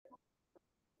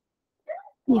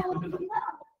Yeah.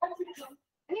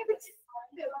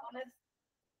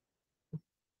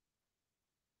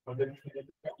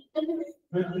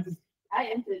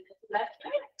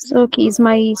 So, okay, is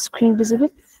my screen visible,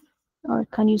 or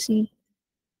can you see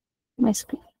my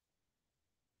screen?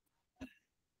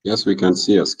 Yes, we can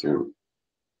see us, Karen.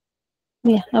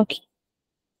 Yeah. Okay.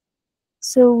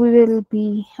 So we will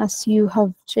be, as you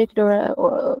have checked,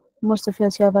 or most of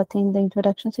us, you have attended the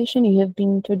introduction session. You have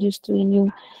been introduced to a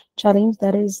new challenge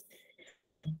that is,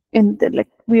 and like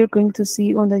we are going to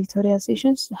see on the tutorial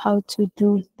sessions how to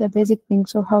do the basic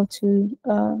things, or how to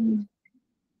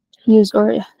use,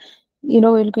 or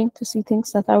we're going to see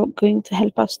things that are going to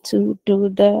help us to do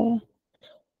the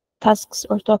tasks,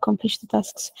 or to accomplish the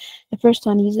tasks. The first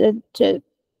one is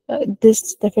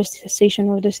the first session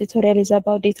or the tutorial is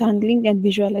about data handling and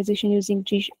visualization using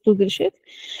Google Sheet.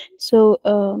 So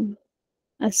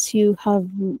as you have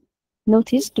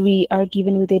noticed, we are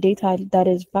given with a data that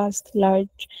is vast,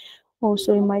 large.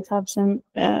 Also, we might have some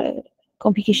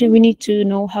complication. We need to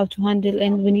know how to handle,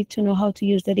 and we need to know how to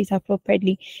use the data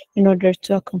properly in order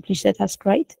to accomplish the task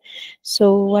right.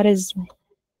 So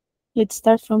let's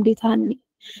start from data handling.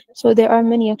 So there are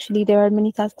many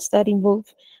tasks that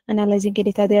involve analyzing the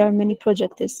data. There are many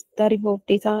projects that involve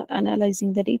data,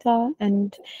 analyzing the data,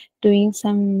 and doing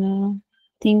some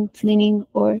thing cleaning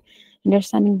or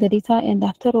understanding the data. And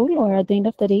after all, or at the end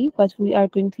of the day, what we are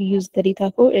going to use the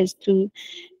data for is to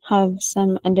have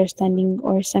some understanding,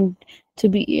 or some to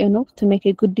be, to make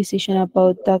a good decision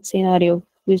about that scenario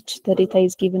which the data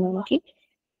is given on. Okay.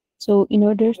 So in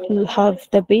order to have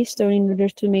the base, or in order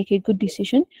to make a good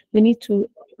decision, we need to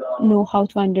know how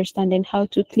to understand and how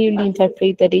to clearly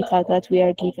interpret the data that we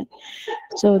are given.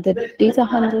 So the data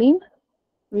handling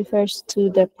refers to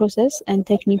the process and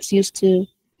techniques used to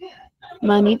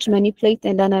manage, manipulate,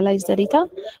 and analyze the data.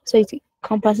 So it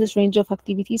encompasses range of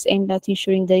activities aimed at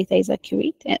ensuring the data is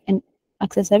accurate and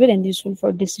accessible and useful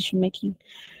for decision making.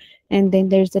 And then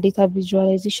there's the data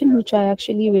visualization, which I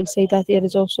actually will say that it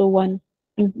is also one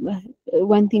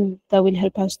thing that will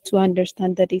help us to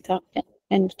understand the data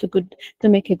and to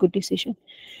make a good decision.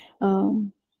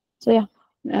 So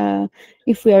yeah,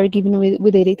 if we are given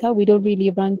with the data, we don't really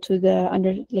run to the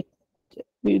under like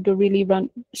we don't really run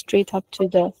straight up to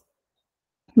the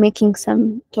making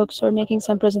some talks or making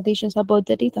some presentations about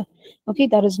the data. Okay,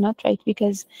 that is not right,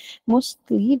 because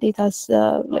mostly data's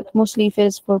mostly if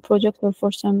it's for project or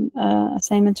for some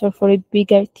assignments or for a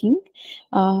bigger thing,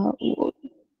 uh,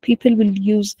 people will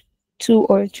use two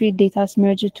or three datas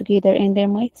merged together, and there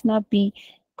might not be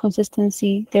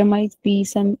consistency. There might be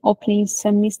some openings,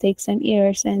 some mistakes, some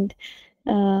errors, and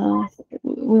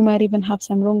we might even have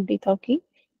some wrong data. Okay,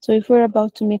 so if we're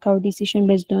about to make our decision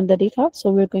based on the data,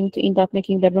 so we're going to end up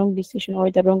making the wrong decision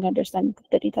or the wrong understanding of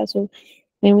the data. So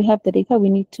when we have the data, we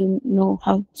need to know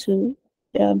how to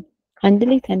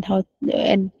handle it, and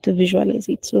and to visualize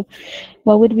it. So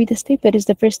what would be the step? That is,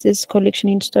 the first is collection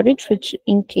and storage, which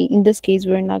in this case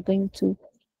we're not going to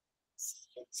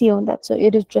see on that. So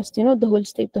it is just the whole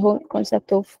step, the whole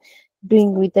concept of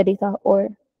doing with the data, or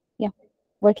yeah,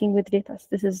 working with data.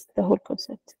 This is the whole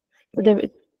concept. So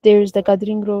there's the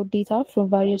gathering raw data from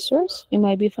various sources. It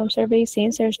might be from surveys,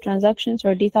 sensors, transactions,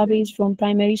 or database from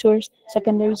primary source,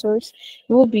 secondary source.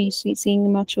 You will be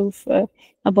seeing much of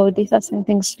about data and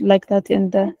things like that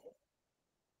in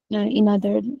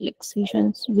other like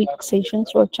sessions, week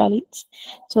sessions or challenges.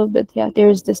 So, but yeah,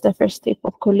 there's this the first step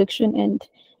of collection and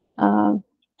uh,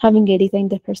 having a data in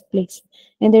the first place.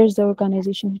 And there's the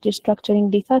organization, which is structuring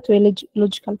data to a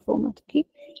logical format. Okay.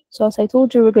 So as I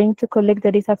told you, we're going to collect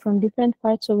the data from different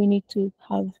parts. So we need to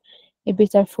have a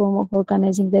better form of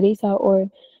organizing the data, or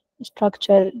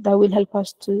structure that will help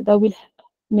us that will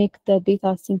make the data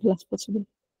as simple as possible.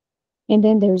 And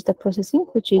then there's the processing,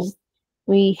 which is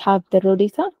we have the raw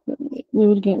data.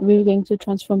 We're going to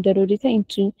transform the raw data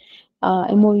into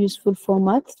a more useful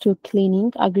format through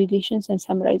cleaning, aggregations, and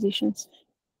summarizations.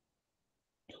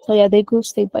 So yeah, they go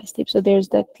step by step. So there's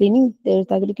the cleaning, there's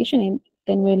the aggregation, and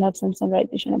then we'll have some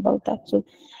summarization about that. So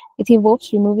it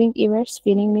involves removing errors,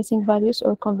 filling missing values,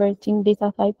 or converting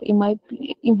data type. It might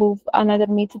involve another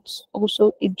methods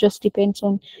also. It just depends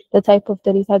on the type of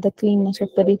the data, the cleanness of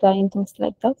the data, and things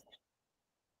like that.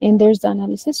 And there's the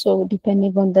analysis. So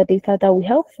depending on the data that we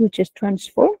have, which is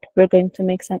transformed, we're going to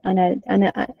make some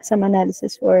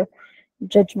analysis or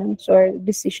judgments or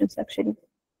decisions actually.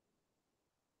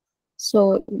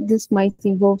 So this might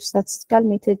involve statistical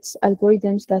methods,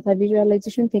 algorithms, data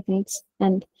visualization techniques,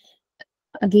 and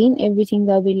again, everything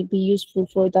that will be useful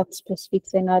for that specific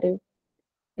scenario.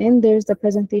 And there's the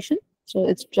presentation. So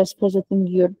it's just presenting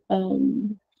your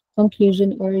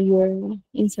conclusion or your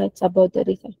insights about the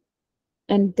data.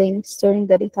 and then storing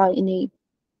the data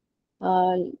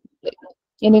uh,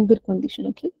 in a good condition.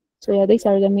 Okay, so yeah, these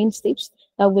are the main steps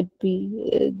that would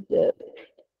be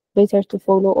better to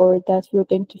follow, or that we're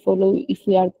going to follow if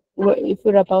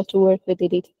we're about to work with the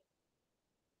data.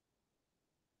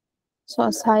 So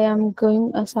as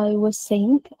I was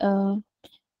saying,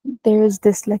 there is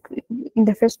this, like, in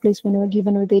the first place, when we're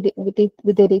given with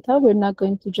the data, we're not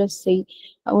going to just say,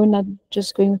 we're not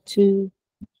just going to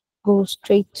go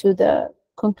straight to the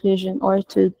conclusion or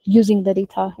to using the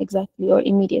data exactly or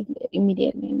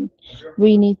immediately.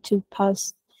 We need to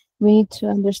pass. We need to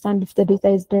understand if the data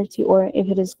is dirty or if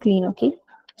it is clean. Okay.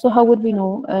 So how would we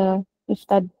know if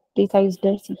that data is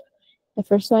dirty? The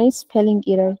first one is spelling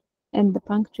error and the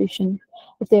punctuation.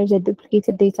 If there's a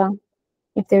duplicated data,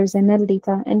 if there's a null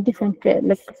data and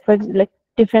like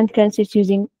different currencies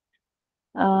using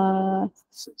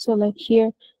so like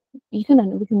here we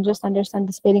can just understand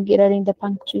the spelling error in the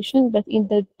punctuation, but in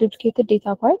the duplicated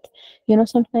data part,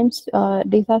 sometimes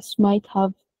data might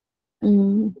have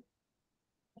um,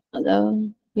 uh,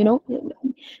 you know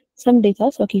some data.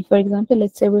 So, okay, for example,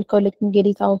 let's say we're collecting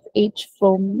data of age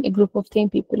from a group of 10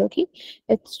 people. Okay,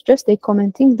 it's just a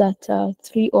commenting that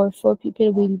 3 or 4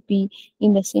 people will be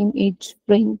in the same age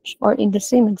range or in the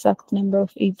same exact number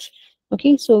of age.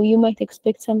 Okay, so you might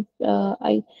expect some uh,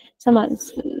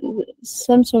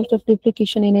 some sort of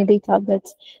duplication in a data, but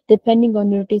depending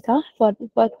on your data, what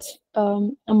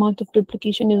amount of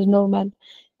duplication is normal?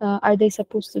 Are they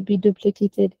supposed to be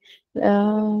duplicated?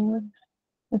 Uh,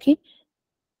 okay,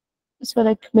 so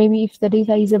like maybe if the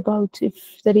data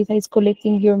is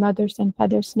collecting your mother's and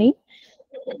father's name,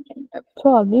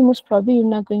 most probably you're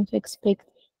not going to expect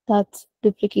that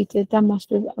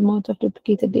massive amount of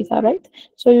duplicated data, right?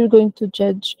 So you're going to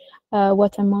judge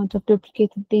what amount of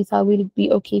duplicated data will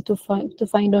be okay to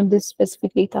find on this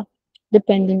specific data,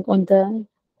 depending on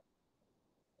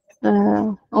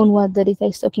what the data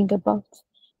is talking about.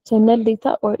 So null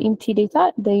data or empty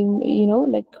data, they,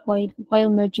 like while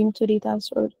merging two data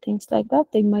or things like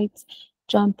that, they might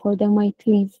jump or they might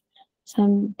leave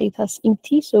some data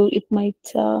empty. So it might,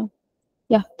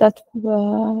 that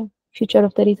future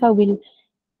of the data will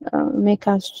make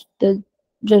us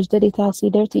judge the data as a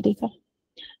dirty data.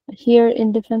 Here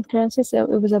in different currencies, it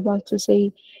was about to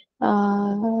say,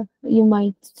 you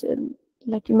might,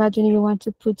 like, imagine you want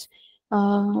to put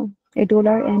 $1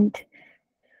 and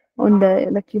on the,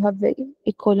 like, you have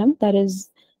a column that is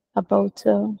about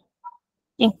a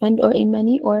fund or a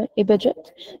money or a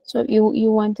budget. So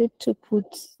you wanted to put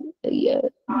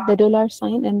the dollar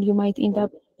sign, and you might end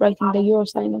up writing the euro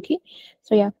sign. Okay,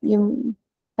 so yeah, you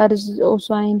that is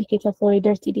also an indicator for a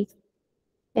dirty data.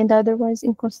 And otherwise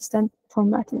inconsistent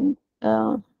formatting.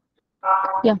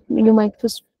 Yeah, you might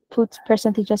put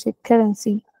percentage as a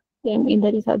currency in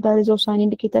the data. That is also an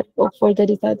indicator for the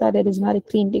data that it is not a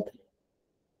clean data.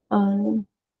 Um,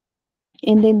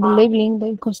 and then the labeling, the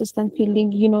inconsistent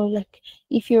fielding, like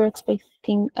if you're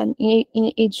expecting in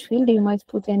age field, you might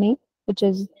put any, which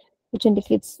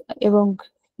indicates a wrong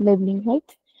labeling,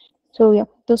 right? So yeah,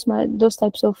 those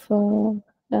types of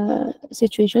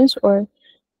situations or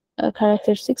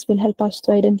characteristics will help us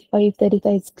to identify if the data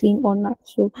is clean or not.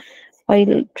 So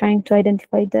while trying to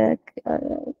identify the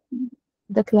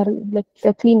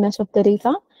cleanness of the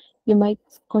data, you might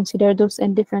consider those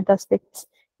and different aspects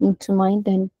into mind,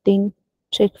 and then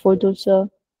check for those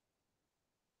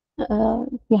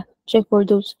check for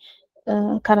those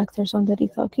characters on the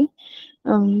data. Okay,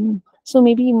 so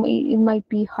maybe it might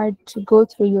be hard to go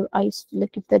through your eyes,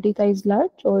 like if the data is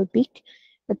large or big,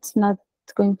 it's not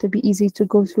going to be easy to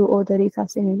go through all the data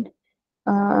and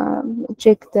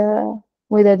check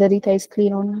whether the data is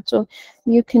clean or not. So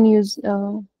you can use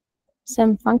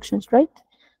some functions, right?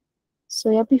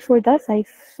 So yeah, before that,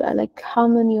 like, how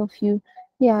many of you?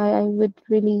 Yeah, it would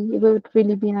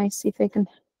really be nice if I can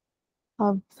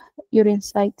have your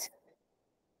insight.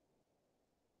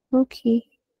 Okay,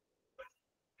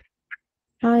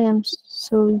 I am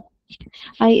so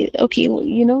okay.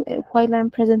 While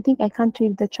I'm presenting, I can't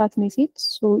read the chat message.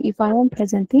 So if I am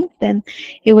presenting, then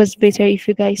it was better if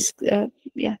you guys,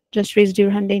 just raised your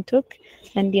hand and talk.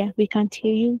 And yeah, we can't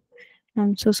hear you.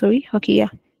 I'm so sorry. Okay, yeah.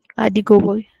 Adigo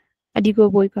boy.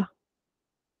 Adigo boyka.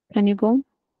 Can you go?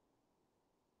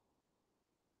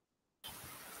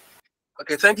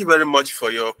 Okay, thank you very much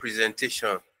for your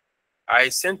presentation. I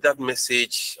sent that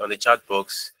message on the chat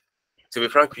box. To be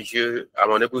frank with you,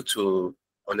 I'm unable to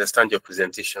understand your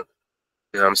presentation.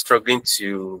 I'm struggling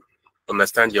to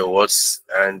understand your words,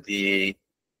 and the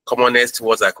commonest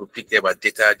words I could pick there were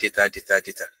data, data, data,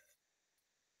 data.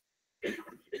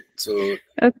 So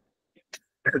Okay.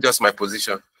 just my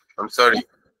position. I'm sorry.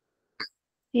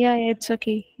 Yeah, it's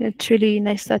okay. It's really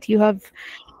nice that you have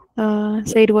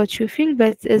said what you feel,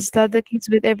 but is that the case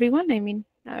with everyone? I mean,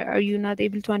 are you not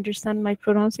able to understand my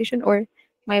pronunciation or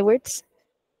my words?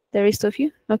 The rest of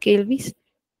you? Okay, Elvis.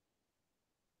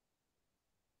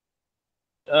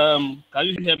 Can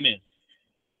you hear me?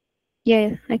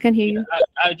 Yeah, I can hear Yeah, you.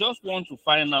 I just want to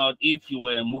find out if you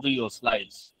were moving your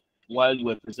slides while you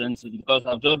were presenting, because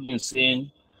I've just been seeing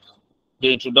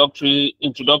the introductory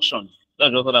introduction.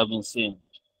 That's just what I've been seeing.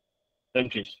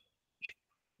 Thank you.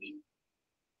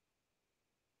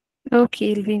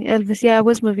 Okay, Elvis. Yeah, I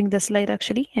was moving the slide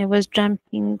actually. Like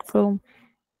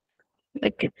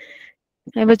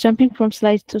I was jumping from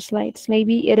slides to slides.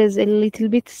 Maybe it is a little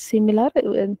bit similar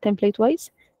template wise.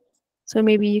 So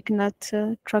maybe you cannot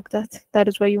track that. That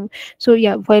is why you. So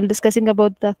yeah, while discussing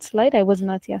about that slide, I was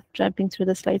not jumping through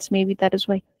the slides. Maybe that is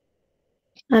why.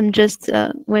 I'm just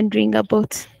wondering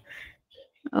about.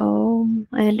 I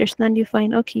understand you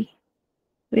fine. Okay,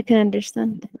 we can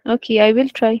understand. Okay, I will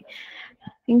try.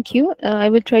 Thank you. I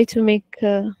will try to make.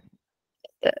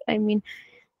 I mean,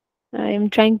 I am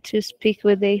trying to speak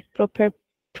with a proper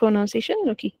pronunciation.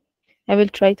 Okay, I will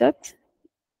try that.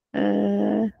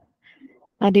 Uh,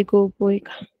 Adigo boy.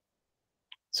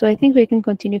 So I think we can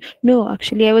continue. No,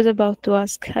 actually, I was about to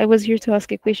ask. I was here to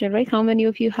ask a question, right? How many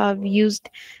of you have used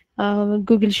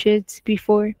Google Sheets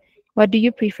before? What do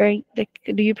you prefer? Like,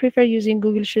 do you prefer using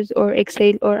Google Sheets or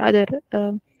Excel or other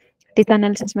data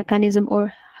analysis mechanism,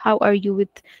 or how are you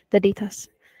with the data?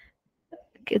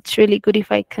 It's really good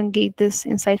if I can get this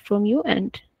insight from you.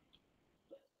 And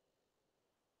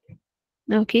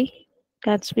okay,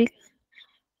 that's big.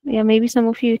 Yeah, maybe some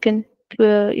of you can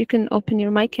open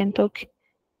your mic and talk.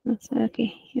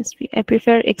 Okay. Yes, I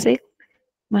prefer Excel.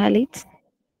 Mahalit.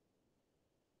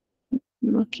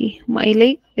 Okay.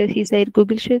 Maile, he said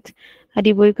Google Sheet.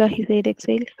 Adiboyka, he said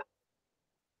Excel.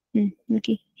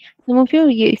 Okay. Some of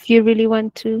if you really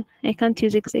want to, I can't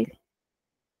use Excel.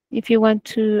 If you want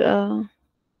to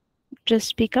just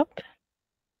speak up,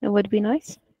 that would be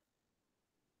nice.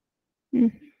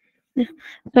 Mm, yeah.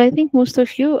 So I think most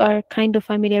of you are kind of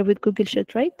familiar with Google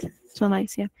Sheet, right? So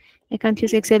nice, yeah. I can't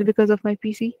use Excel because of my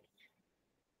PC.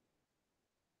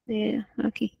 Yeah,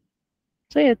 okay.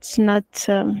 So yeah, it's not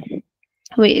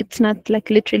like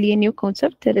literally a new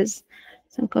concept. There is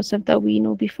some concept that we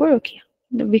know before. Okay,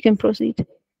 then we can proceed.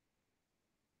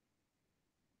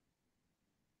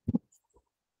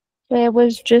 So I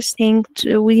was just saying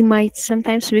we might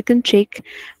sometimes we can check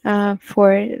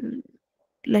for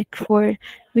like for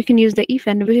we can use the if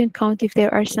and we can count if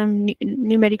there are some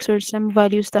numerics or some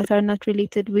values that are not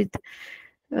related with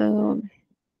um,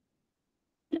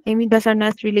 I mean that are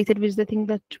not related with the thing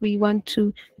that we want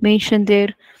to mention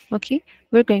there. Okay,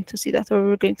 we're going to see that or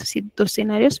we're going to see those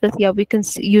scenarios, but yeah, we can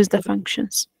use the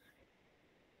functions.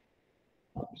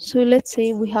 So let's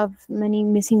say we have many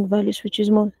missing values, which is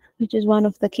one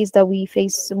of the keys that we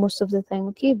face most of the time.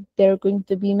 Okay, there are going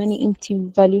to be many empty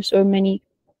values or many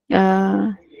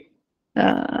uh,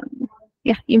 uh,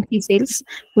 empty cells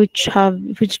which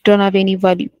don't have any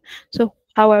value. So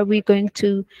how are we going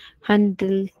to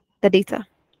handle the data?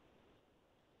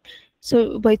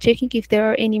 So by checking if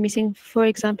there are any missing, for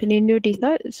example, in your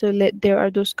data, so there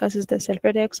are those gases, the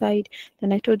sulfur dioxide, the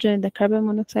nitrogen, the carbon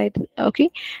monoxide.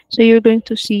 Okay, so you're going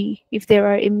to see if there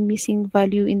are a missing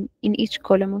value in each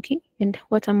column. Okay, and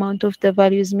what amount of the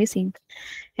value is missing,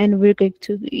 and we're going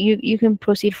to you can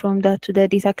proceed from that to the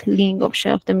data cleaning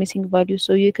option of the missing value.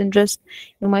 So you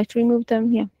might remove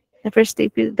them. Yeah, the first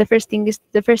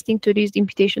thing to do is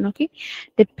imputation. Okay,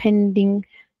 depending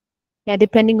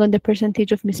depending on the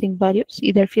percentage of missing values,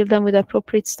 either fill them with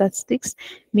appropriate statistics,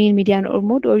 mean, median, or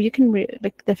mode, or you can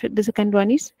like the second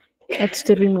one is that's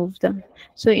to remove them.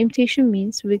 So imputation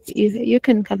means you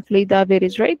can calculate the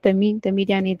average, right? The mean, the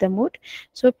median, and the mode.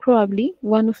 So probably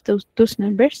one of those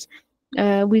numbers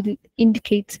will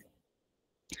indicate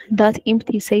that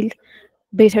empty cell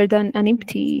better than an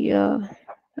empty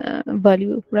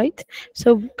value, right?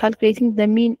 So calculating the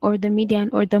mean or the median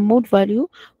or the mode value,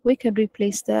 we can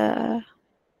replace the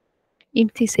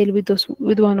empty cell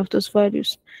with one of those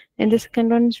values, and the second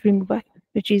one is remove back,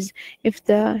 which is if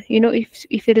the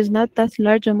if it is not that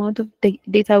large amount of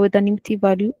data with an empty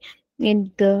value, and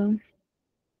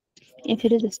if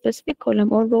it is a specific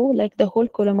column or row, like the whole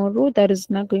column or row, that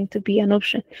is not going to be an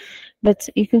option. But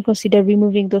you can consider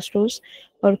removing those rows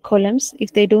or columns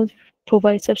if they don't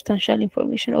provide substantial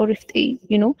information, or if they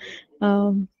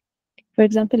for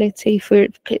example, let's say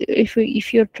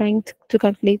if you're trying to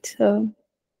calculate um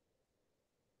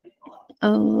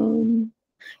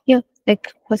yeah,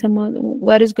 like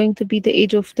what is going to be the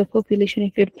age of the population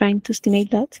if you're trying to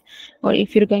estimate that, or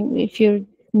if you're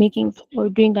making or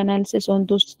doing analysis on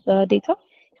those data,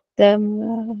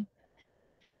 then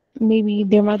maybe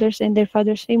their mothers and their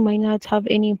fathers name might not have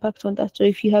any impact on that. So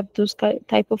if you have those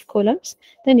type of columns,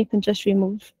 then you can just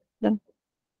remove them.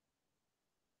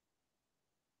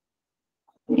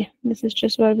 Yeah, this is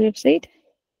just what we have said.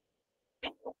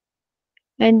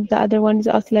 And the other one is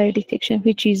outlier detection,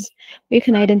 which is we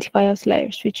can identify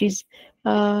outliers, which is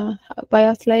by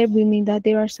outlier we mean that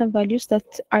there are some values that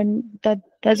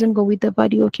doesn't go with the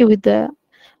value, okay, with the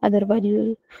other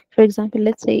value. For example,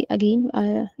 let's say again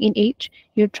in age,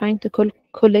 you're trying to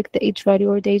collect the age value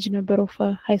or the age number of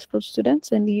high school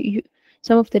students, and you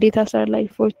some of the data are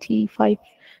like 45,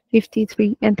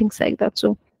 53, and things like that.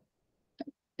 So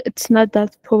it's not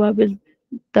that probable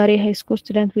that a high school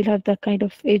student will have that kind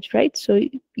of age, right? So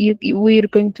we're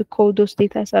going to call those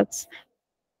data sets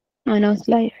an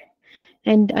outlier.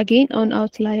 And again, on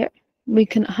outlier, we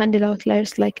can handle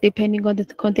outliers like depending on the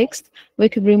context. We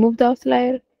can remove the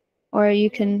outlier, or you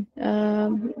can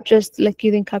just like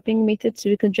using capping methods.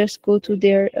 We can just go to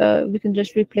their, we can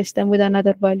just replace them with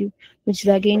another value, which is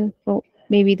again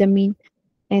maybe the mean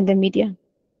and the median.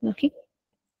 Okay.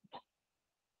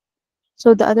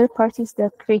 So the other part is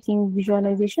the creating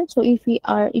visualization. So if we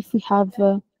have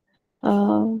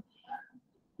uh,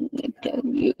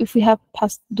 if we have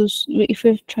passed those, if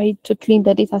we've tried to clean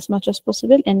the data as much as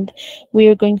possible, and we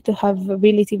are going to have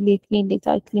relatively clean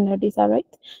data, cleaner data, right?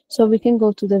 So we can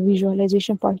go to the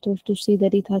visualization part to see the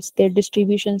data, their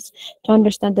distributions, to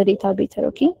understand the data better,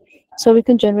 okay? So we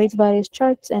can generate various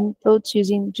charts and plots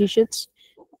using G-sheets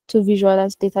to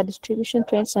visualize data distribution,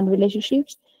 trends, and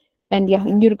relationships. And yeah,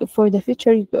 for the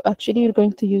future, actually, you're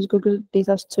going to use Google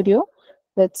Data Studio,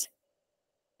 but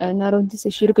not on this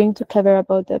issue. You're going to cover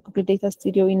about the Google Data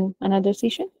Studio in another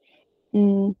session.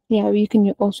 Yeah, you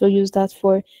can also use that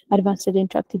for advanced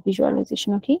interactive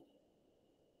visualization. Okay.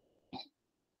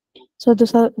 So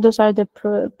those are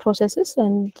the processes,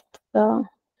 and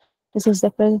this is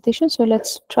the presentation. So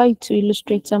let's try to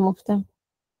illustrate some of them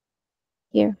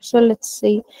here. So let's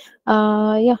say,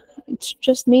 yeah, it's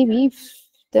just maybe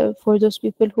for those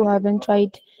people who haven't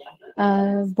tried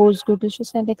both Google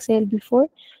Sheets and Excel before.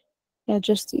 Yeah,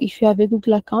 just if you have a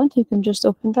Google account, you can just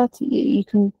open that. You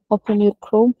can open your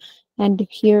Chrome, and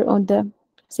here on the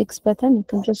 6 button, you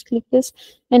can just click this,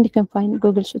 and you can find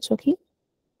Google Sheets, okay?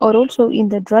 Or also in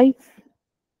the Drive,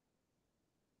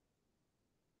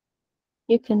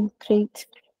 you can create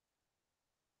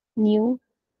new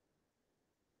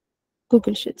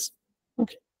Google Sheets.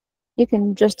 Okay, you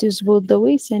can just use both the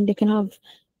ways, and you can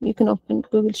open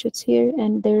Google Sheets here,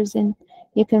 and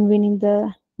you can rename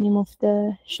the name of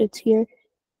the sheet here,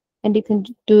 and you can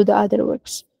do the other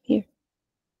works here.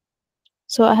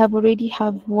 So I already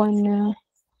have one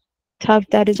tab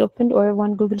that is opened, or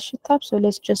one Google Sheet tab. So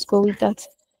let's just go with that.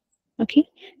 Okay,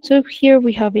 so here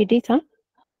we have a data.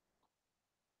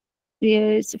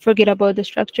 Yes, forget about the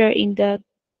structure in the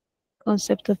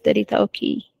concept of the data.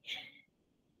 Okay.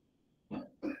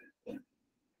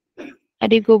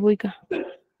 Adigo Boyka.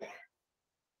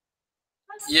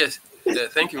 Yes,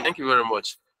 thank you very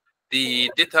much.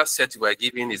 The data set we are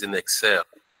given is in Excel.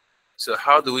 So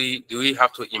how do we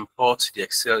have to import the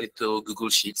Excel into Google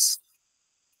Sheets?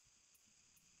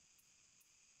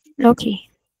 Okay.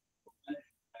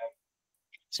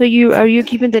 So are you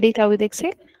given the data with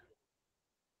Excel?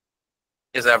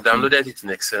 Yes, I've downloaded it in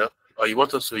Excel. Or you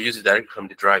want us to use it directly from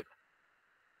the drive?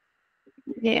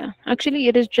 Yeah, actually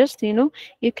it is just,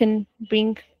 you can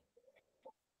bring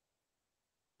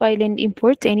file and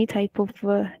import any type of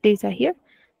data here.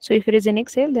 So if it is in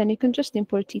Excel, then you can just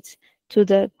import it to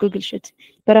the Google Sheet.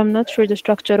 But I'm not sure the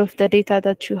structure of the data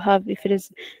that you have. If it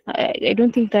is, I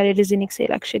don't think that it is in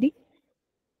Excel actually.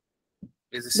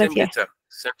 It's the But same yeah. data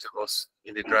sent to us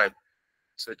in the drive.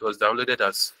 So it was downloaded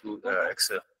as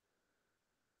Excel.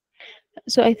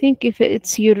 So I think if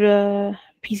it's your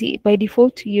PC by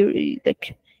default,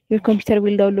 your computer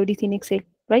will download it in Excel,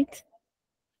 right?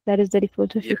 That is the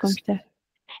default of your Yes. computer.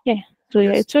 Yeah. So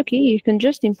yeah, it's okay. You can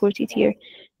just import it here,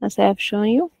 as I have shown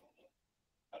you.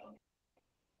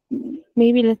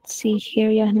 Maybe let's see here.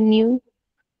 Yeah, new.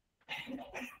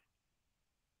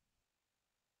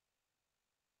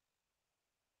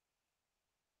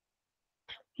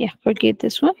 Yeah, forget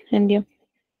this one, and yeah,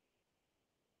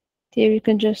 there you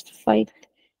can just find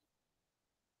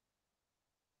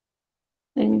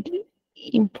and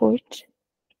import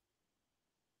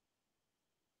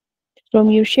from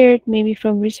your shared, maybe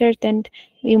from research, and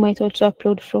you might also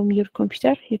upload from your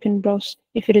computer. You can browse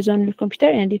if it is on your computer,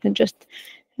 and you can just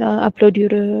upload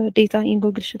your data in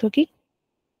Google Sheet. Okay,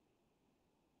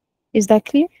 is that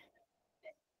clear?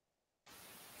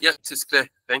 Yes, it's clear.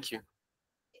 Thank you.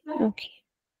 Okay.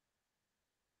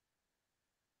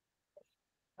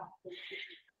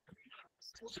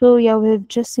 So yeah, we've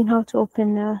just seen how to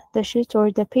open the sheet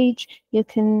or the page. You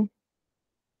can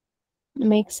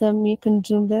make some, you can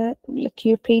zoom the like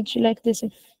your page like this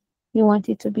if you want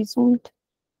it to be zoomed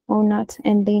or not.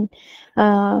 And then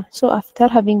so after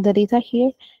having the data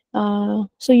here,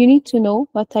 so you need to know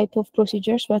what type of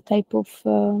procedures, what type of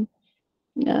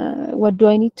what do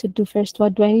I need to do first,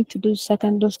 what do I need to do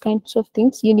second, those kinds of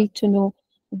things you need to know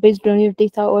based on your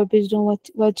data or based on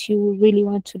what you really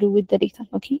want to do with the data.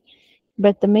 Okay,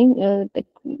 but the main like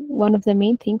one of the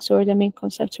main things or the main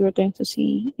concepts we're going to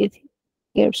see it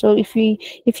here. So if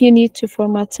you need to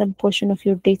format some portion of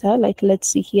your data, like let's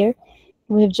see here,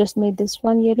 we've just made this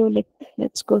one yellow, like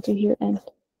let's go to here and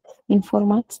in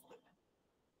format.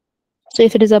 So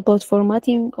if it is about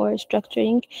formatting or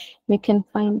structuring, we can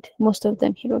find most of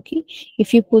them here. Okay,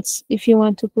 if you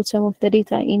want to put some of the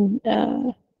data in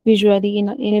visually in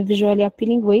a visually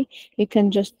appealing way, you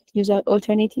can just use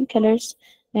alternating colors,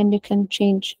 and you can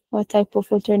change what type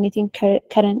of alternating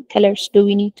current colors do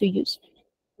we need to use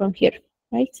from here,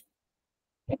 right?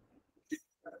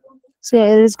 So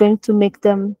it is going to make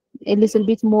them a little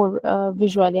bit more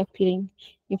visually appealing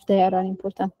if they are an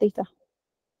important data.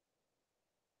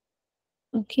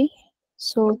 Okay,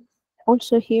 so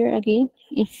also here again,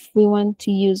 if we want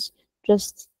to use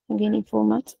just again in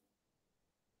format,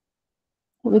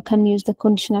 we can use the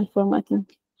conditional formatting.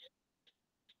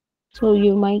 So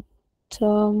you might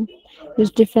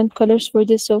use different colors for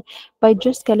this. So by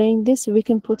just coloring this, we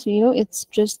can put, it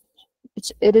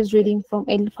is reading from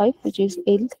L5, which is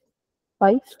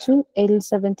L5 to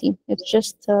L17. It's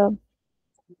just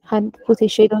hand put a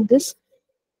shade on this.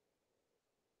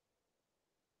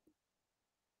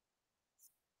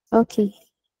 Okay.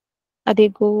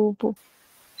 Adego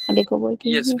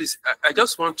Yes, please. I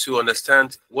just want to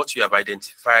understand what you have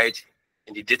identified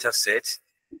in the data set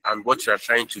and what you are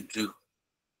trying to do.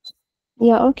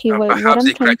 Yeah, okay. And What perhaps I'm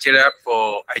the trying criteria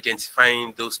for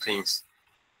identifying those things.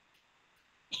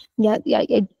 yeah,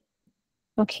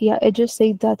 okay, yeah, I just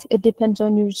say that it depends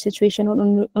on your situation,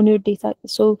 on your data.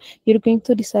 So you're going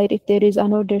to decide if there is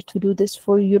an order to do this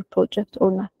for your project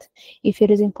or not, if it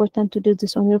is important to do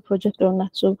this on your project or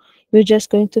not. So we're just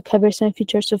going to cover some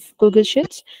features of Google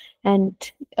Sheets, and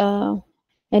uh,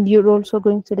 you're also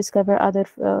going to discover other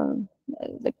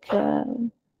like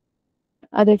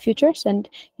other features, and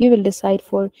you will decide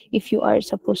for if you are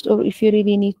supposed or if you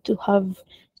really need to have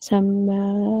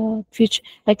some feature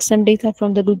like some data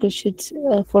from the Google Sheets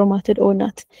formatted or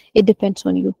not. It depends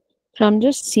on you. So I'm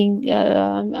just seeing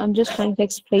I'm just trying to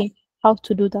explain how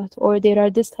to do that, or there are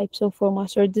these types of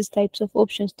formats or these types of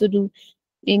options to do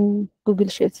in Google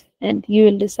Sheets, and you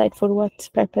will decide for what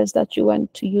purpose that you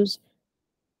want to use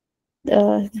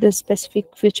the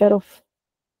specific feature of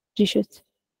G Sheet.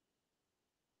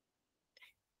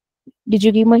 Did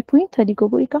you give my point, Hadiko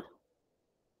Boika?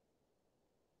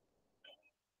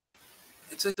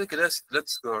 It's okay.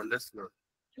 Let's go on. Let's go.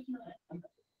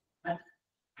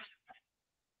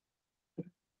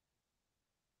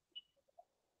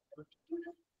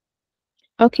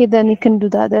 Okay, then you can do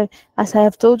that. As I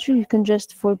have told you, you can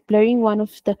just for blurring one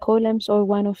of the columns or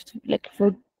one of like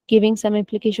for giving some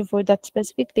implication for that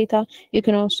specific data, you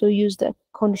can also use the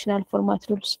conditional format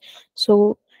rules.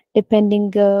 So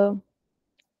depending,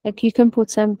 like you can put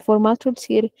some format rules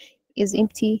here is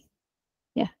empty.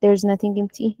 Yeah, there's nothing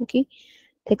empty. Okay,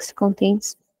 text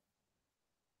contains,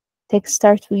 text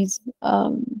start with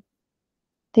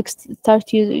text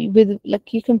start you with,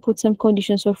 like you can put some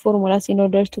conditions or formulas in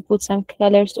order to put some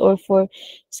colors or for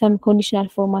some conditional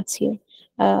formats here.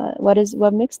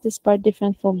 What makes this part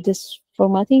different from this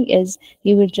formatting is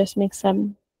you will just make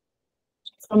some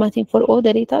formatting for all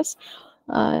the data,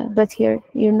 but here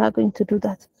you're not going to do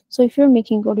that. So if you're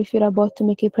making or if you're about to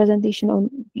make a presentation on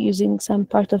using some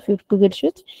part of your Google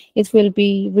Sheet, it will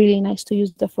be really nice to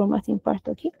use the formatting part.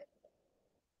 Okay.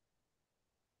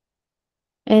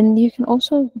 And you can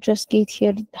also just get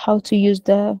here how to use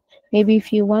maybe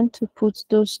if you want to put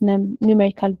those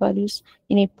numerical values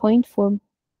in a point form,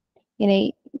 in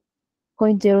a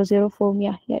 0.00 form,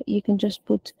 yeah, you can just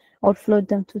put or float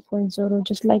them to 0.0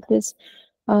 just like this.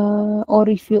 Or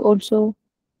if you also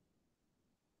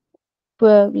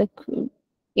like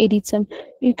edit some,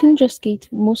 you can just get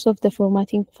most of the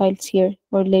formatting files here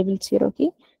or labels here, okay,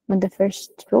 on the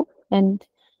first row and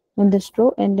on this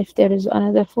row. And if there is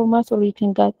another format or you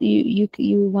can get you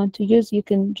want to use, you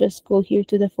can just go here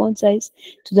to the font size,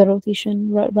 to the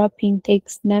rotation, wrapping,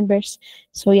 text, numbers.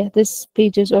 So yeah, this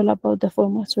page is all about the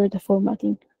formats or the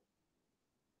formatting.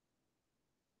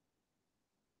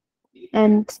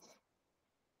 And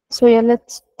So yeah,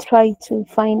 let's try to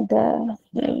find the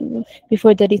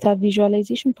before the data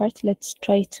visualization part. Let's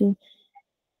try to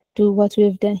do what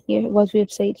we've done here, what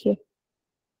we've said here.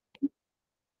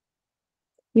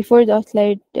 Before the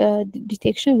outlier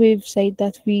detection, we've said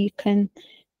that we can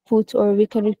put or we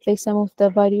can replace some of the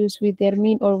values with their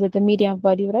mean or with the median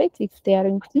value, right? If they are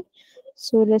empty.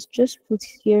 So let's just put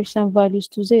here some values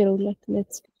to 0. Like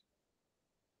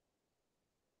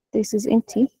this is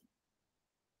empty.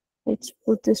 Let's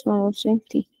put this one also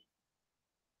empty.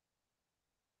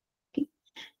 Okay.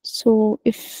 So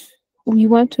if we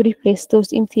want to replace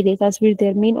those empty data with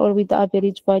their mean or with the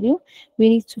average value, we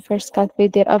need to first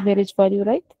calculate their average value,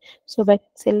 right? So by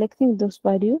selecting those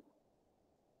value,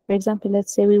 for example,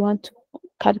 let's say we want to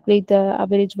calculate the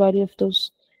average value of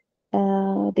those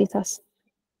data.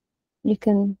 You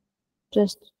can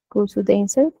just go to the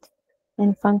insert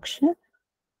and function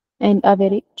and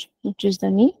average, which is the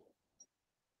mean.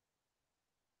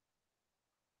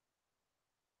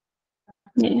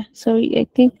 Yeah, so I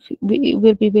think it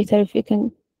will be better if you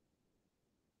can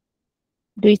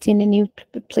do it in a new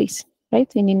place, right?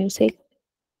 In a new cell.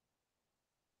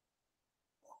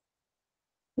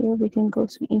 Here we can go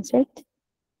to insert,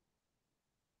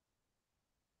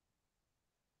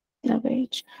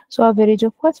 average. So average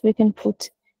of what we can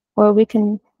put, or we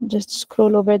can just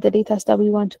scroll over the data that we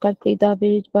want to calculate the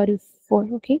average value for,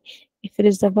 okay? If it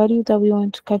is the value that we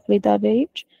want to calculate the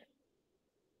average,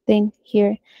 then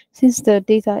here, since the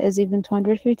data is even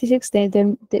 256, then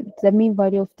the mean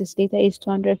value of this data is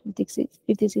 256.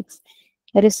 It is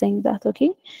saying that,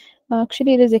 okay?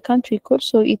 Actually, it is a country code,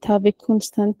 so it have a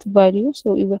constant value.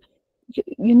 So you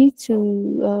need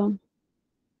to,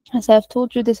 as I've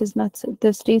told you, this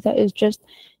data is just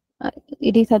a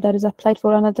data that is applied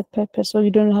for another purpose, so you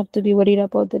don't have to be worried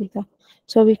about the data.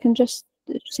 So we can just,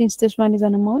 since this one is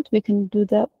an amount, we can do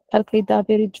the calculate the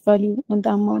average value on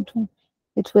the amount one.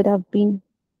 It would have been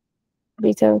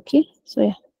better, okay? So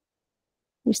yeah,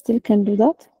 we still can do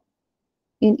that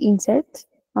in insert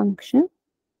function,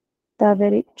 the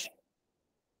average.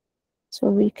 So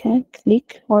we can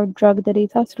click or drag the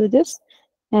data through this,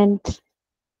 and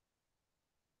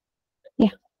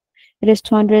yeah, it is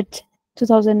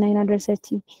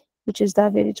 2,930, which is the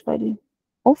average value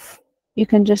of. You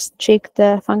can just check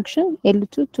the function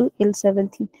L2 to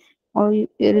L17, or it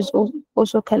is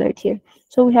also colored here.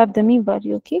 So we have the mean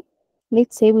value, okay?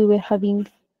 Let's say we were having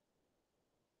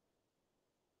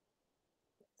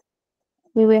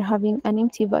an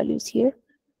empty values here.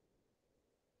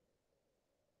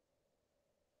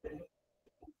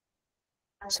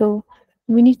 So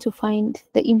we need to find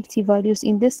the empty values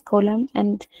in this column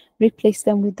and replace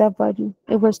them with that value.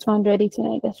 It was 218,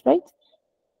 I guess, right?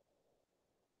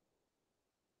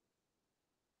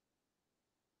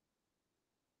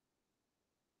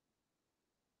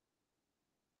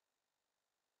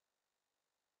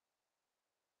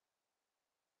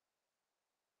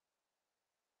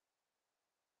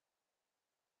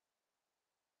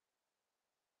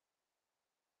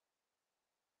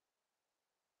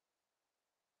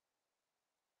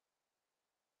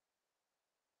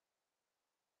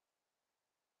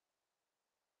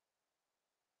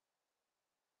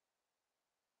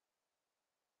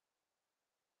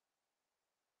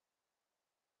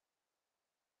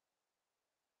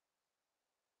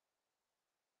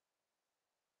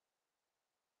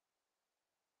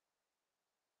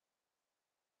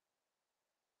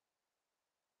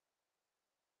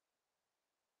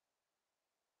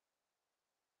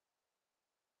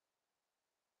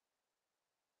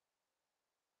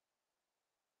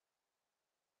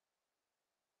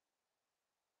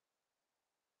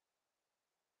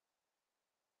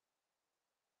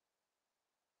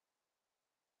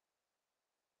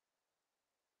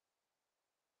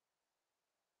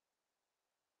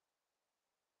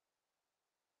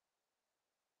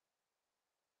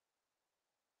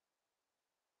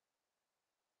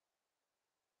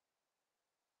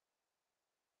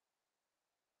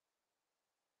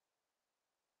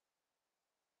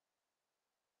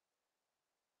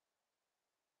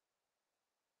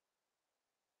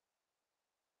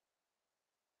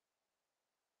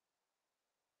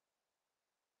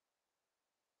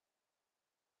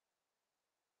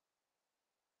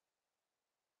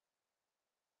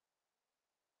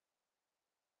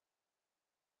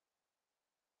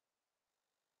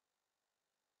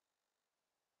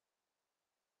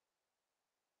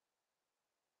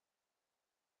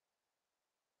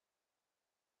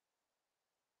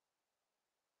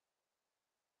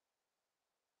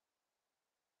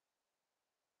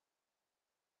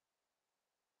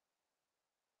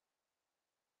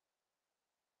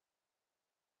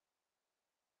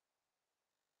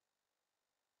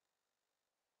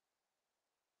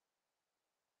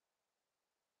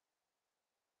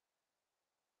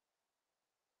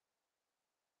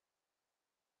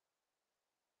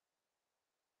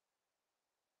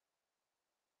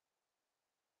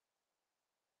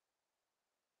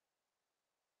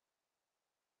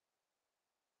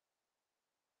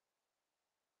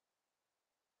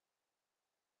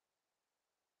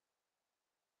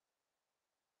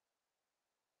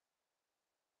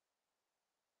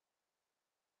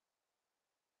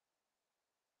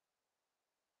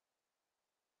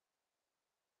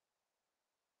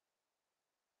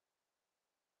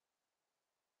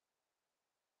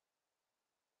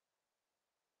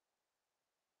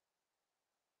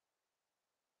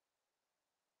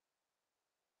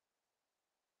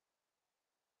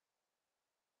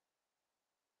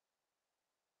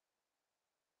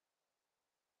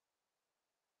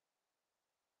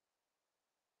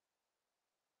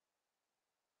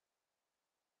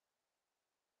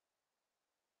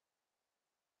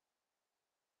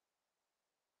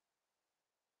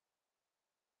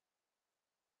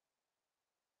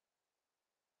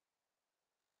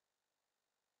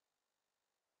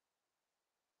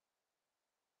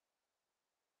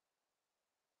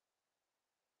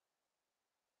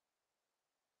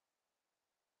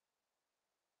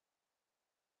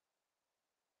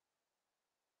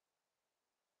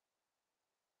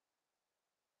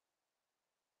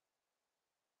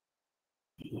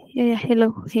 Yeah,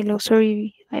 hello.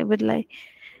 Sorry, I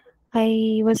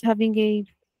was having a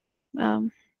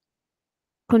um,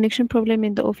 connection problem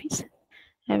in the office.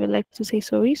 I would like to say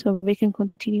sorry so we can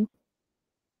continue.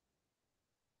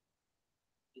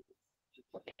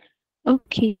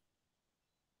 Okay.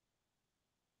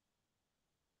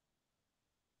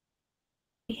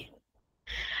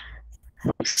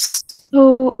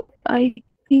 So I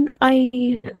think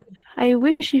I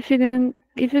wish if you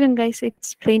can guys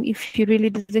explain if you really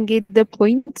didn't get the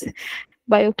point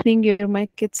by opening your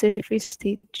mic at every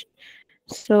stage.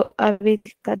 So I will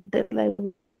cut the live.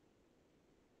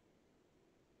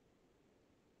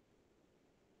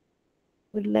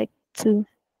 Would like to.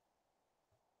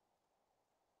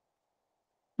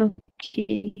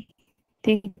 Okay.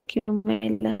 Thank you,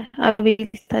 Mela. I will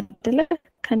start the live.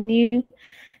 Can you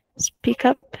speak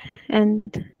up? And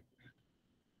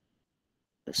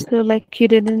so, like, you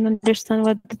didn't understand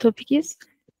what the topic is?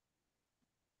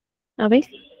 Abe?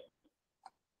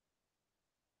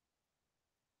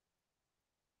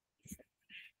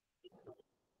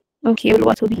 Okay,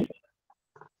 what will be?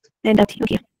 And that,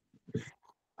 okay.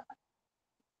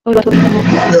 What will be?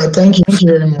 Yeah, thank you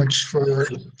very much for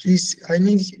please. I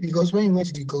need because when you went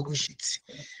to the Google Sheet,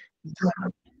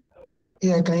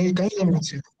 yeah, can you hear me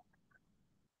too?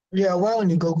 Yeah, while on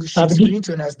the Google Sheet, we need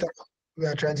to understand what we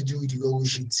are trying to do with the Google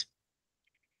Sheet.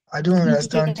 I don't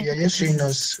understand. You're just showing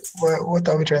us Yes. what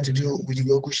are we trying to do with the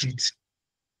Google Sheet.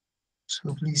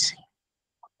 So please.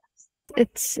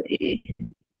 It's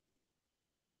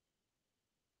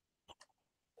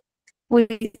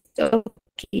wait,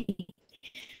 okay.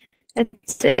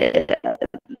 It's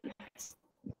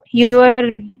you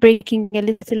are breaking a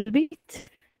little bit.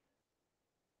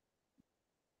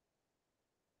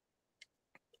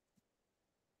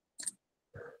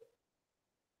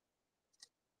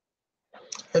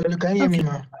 Hello, can you hear me, Okay.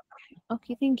 ma?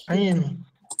 Okay, thank Can you you. hear me?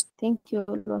 Thank you.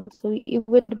 So it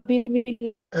would be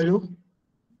really Hello?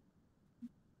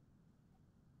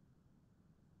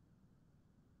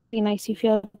 nice if you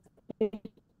have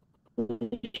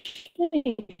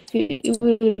it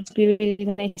will be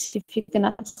really nice if you can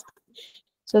ask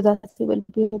so that it will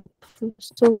be helpful.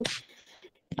 So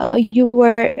you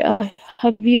were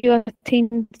have you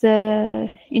attained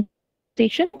the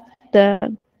invitation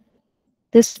the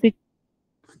this week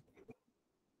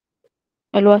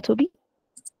Alwatobi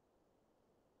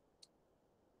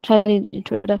challenge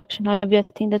introduction? Have you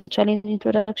attained the challenge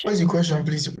introduction? What's the question,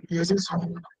 please? Yes,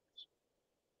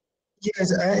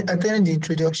 yes, I attended the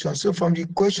introduction. So from the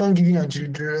question given in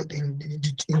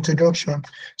the introduction,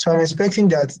 so I'm expecting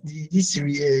that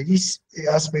this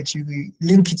aspect you will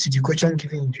link it to the question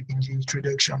given in the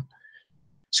introduction.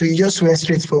 So you just went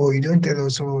straight forward. You don't tell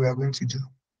us what we are going to do.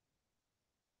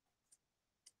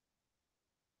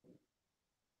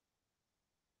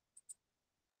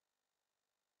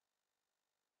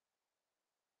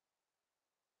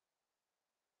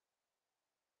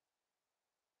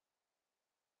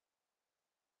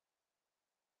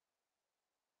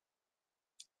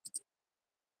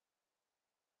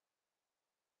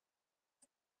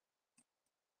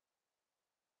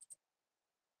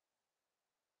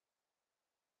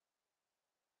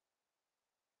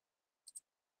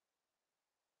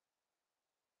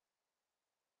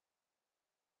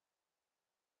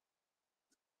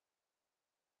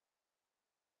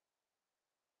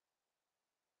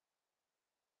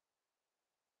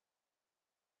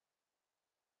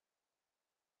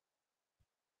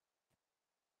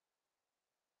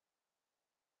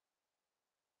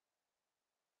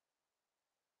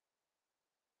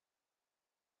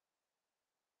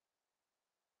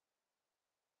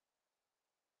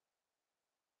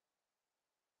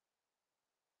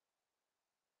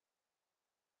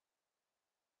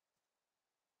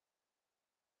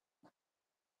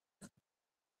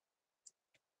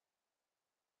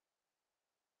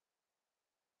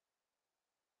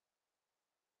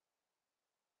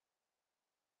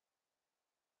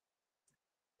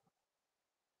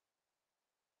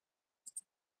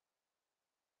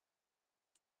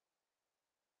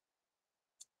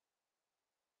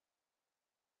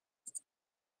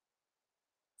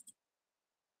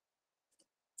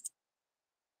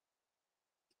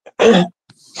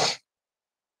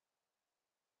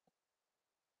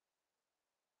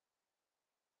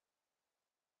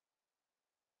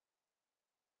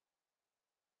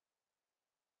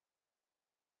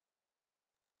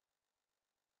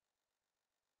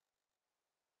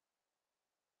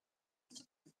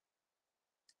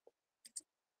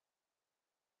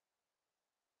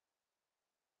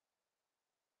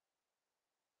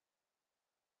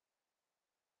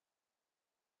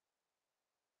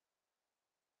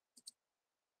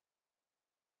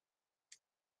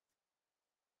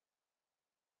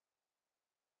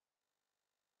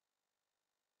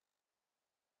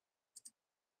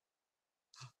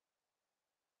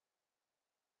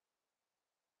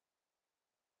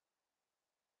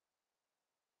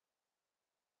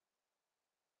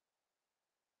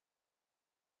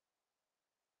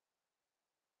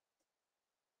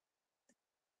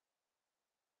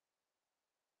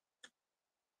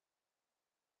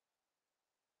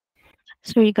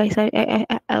 Sorry, guys,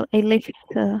 I left.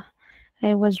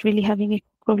 I was really having a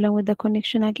problem with the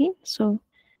connection again. So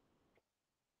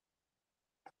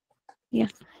yeah,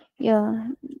 yeah,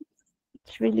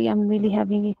 I'm really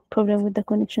having a problem with the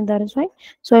connection. That is why.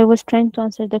 So I was trying to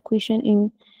answer the question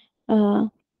in uh,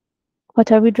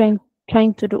 what are we trying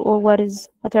to do, or what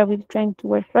are we trying to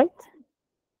work, right?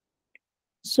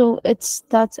 So it's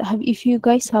that if you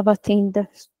guys have attained the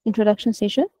introduction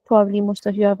session, probably most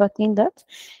of you have attained that.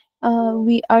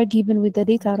 We are given with the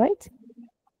data, right?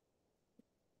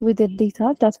 With the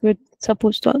data that we're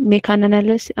supposed to make an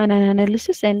analysis,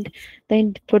 and the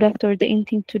end product or the end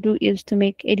thing to do is to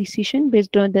make a decision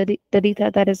based on the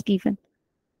data that is given,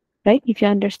 right? If you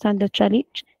understand the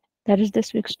challenge, that is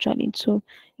this week's challenge. So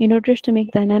in order to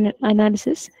make the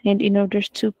analysis, and in order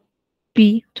to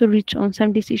reach on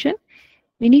some decision,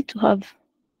 we need to have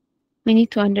we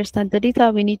need to understand the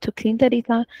data, we need to clean the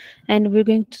data, and we're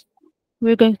going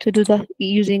to do that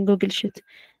using Google Sheet.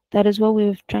 That is what we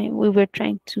were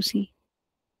trying to see.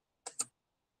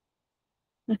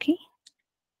 Okay.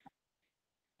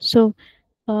 So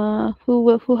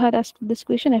who had asked this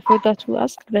question? I forgot who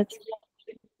asked, but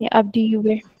yeah, Abdi,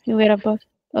 you were about.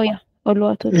 Oh yeah,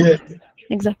 Oluwatodo. Yeah,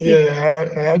 Exactly. yeah, I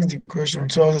asked the question.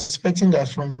 So I was expecting that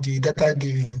from the data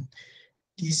given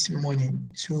this morning.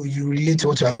 So you relate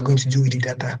what you are going to do with the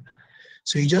data.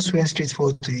 So you just went straight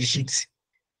forward to the sheet.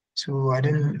 So I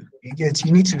don't you get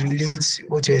you need to relate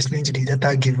what you explain to the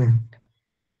data given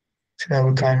so that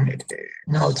we can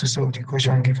know how to solve the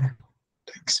question given.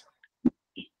 Thanks.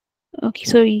 Okay,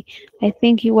 sorry. I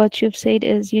think what you've said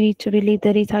is you need to relate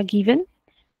the data given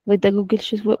with the Google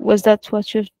Sheet. Was that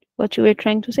what you were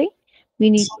trying to say? We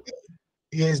need.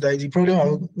 Yes, that the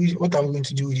problem what are we going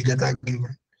to do with the data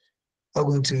given? Are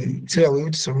we going to so that we're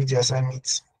able to submit the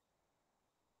assignments?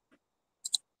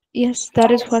 Yes,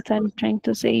 that is what I'm trying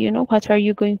to say. What are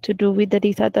you going to do with the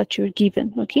data that you're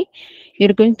given? Okay,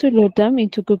 you're going to load them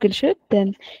into Google Sheet.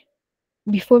 Then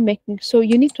before making, so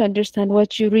you need to understand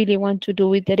what you really want to do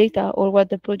with the data, or what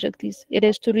the project is. It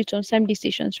is to reach on some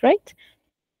decisions, right?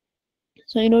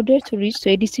 So in order to reach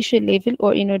to a decision level,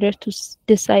 or in order to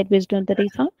decide based on the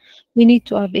data, we need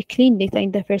to have a clean data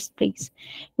in the first place.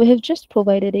 We have just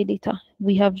provided a data.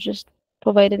 We have just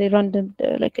provided a random,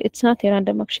 like it's not a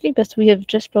random actually, but we have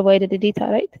just provided the data,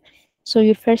 right? So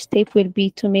your first step will be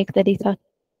to make the data,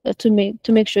 to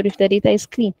make sure if the data is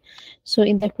clean. So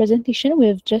in the presentation, we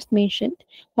have just mentioned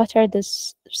what are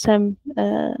some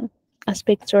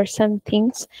aspects or some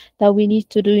things that we need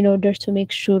to do in order to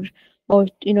make sure, or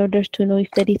in order to know if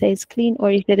the data is clean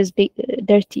or if it is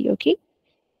dirty. Okay,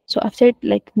 so after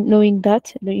like knowing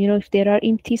that, if there are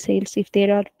empty cells, if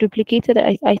there are duplicated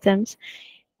items,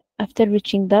 after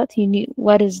reaching that, you need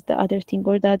what is the other thing,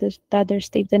 or the other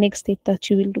step, the next step that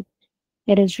you will do.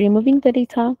 It is removing the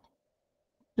data,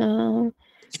 uh,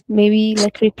 maybe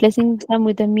like replacing them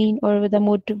with the mean or with the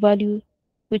mode value,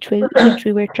 which we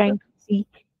were trying to see.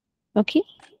 Okay,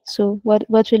 so what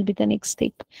will be the next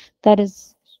step? That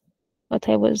is what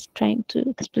I was trying to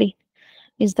explain.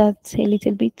 Is that a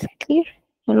little bit clear?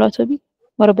 A lot of it?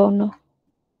 What about now?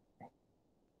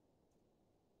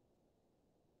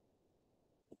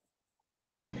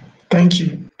 Thank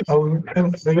you. I'll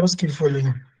just keep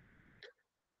following.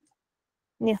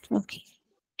 Yeah, okay.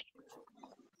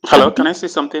 Hello, can Abdi? I say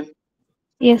something?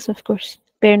 Yes, of course.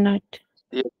 Bernard.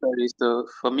 Yeah, sorry. So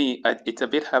for me, it's a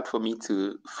bit hard for me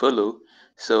to follow.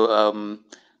 So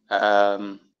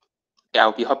yeah,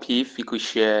 I'll be happy if you could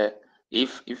share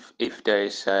if there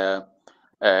is a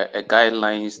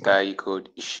guidelines that you could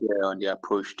share on the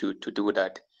approach to do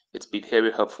that. It's be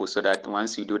very helpful so that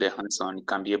once you do the hands-on, you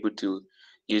can be able to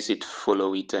use it,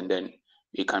 follow it, and then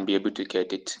you can be able to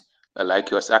get it.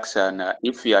 Like you was asking,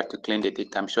 if we are to clean the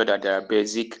data, I'm sure that there are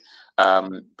basic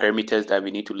parameters that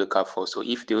we need to look out for. So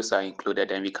if those are included,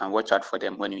 then we can watch out for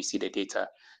them when we see the data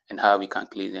and how we can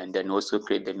clean it, and then also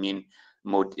create the mean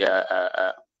mode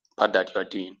part that you're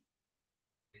doing.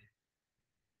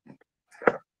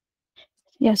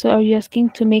 Yeah, so are you asking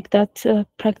to make that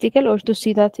practical, or to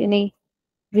see that in a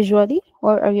visually,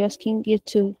 or are you asking it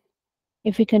to,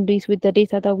 if we can do it with the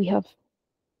data that we have?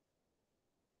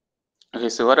 Okay,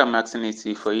 so what I'm asking is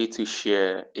for you to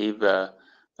share if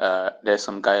there's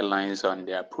some guidelines on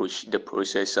the approach, the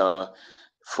process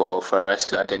for us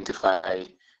to identify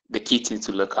the key things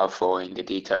to look out for in the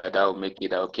data that will make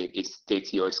it okay, it's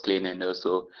dirty or it's clean, and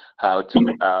also how to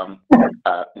make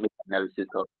analysis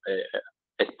of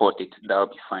export it. That will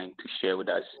be fine to share with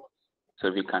us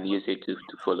so we can use it to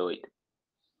follow it.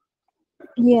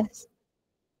 Yes.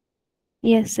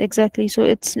 Yes, exactly. So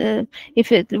it's if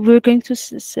we're going to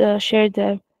share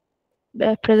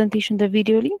presentation, the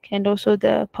video link, and also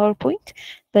the PowerPoint.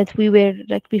 But we were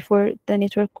like, before the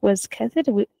network was scattered,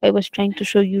 I was trying to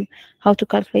show you how to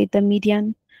calculate the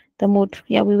median, the mode.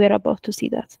 Yeah, we were about to see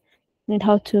that, and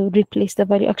how to replace the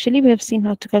value. Actually, we have seen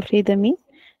how to calculate the mean,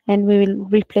 and we will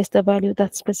replace the value,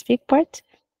 that specific part,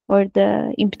 or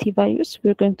the empty values.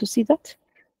 We're going to see that.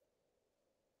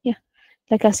 Yeah,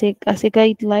 like as a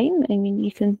guideline. I mean,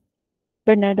 you can,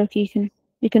 Bernard. Okay,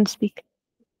 you can speak.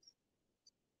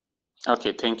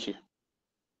 Okay, thank you.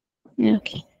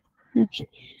 Okay. Okay.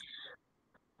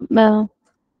 Uh,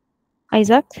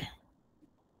 Isaac.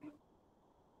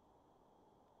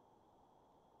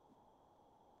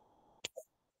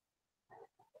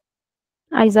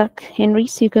 Isaac Henry,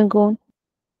 so you can go on.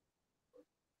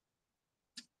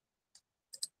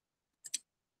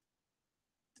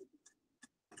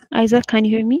 Isaac, can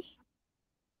you hear me?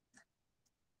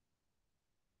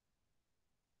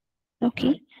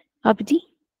 Okay. Abdi?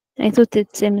 I thought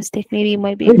it's a mistake. Maybe it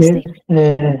might be a mistake.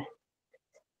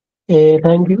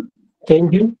 Thank you.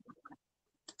 Thank you.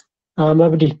 I'm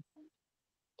Abdi.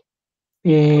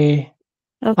 Okay.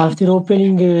 After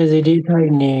opening the data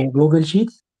in Google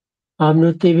Sheets, I'm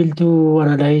not able to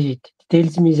analyze it. It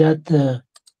tells me that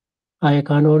I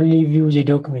can only view the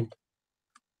document.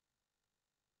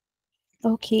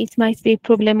 Okay, it might be a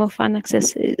problem of an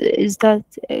access. Is that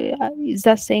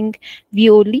saying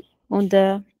view only on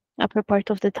the upper part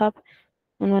of the tab?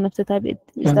 On one of the tab,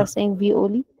 is that saying view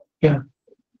only? Yeah.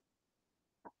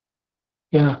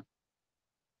 Yeah.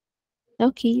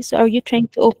 Okay, so are you trying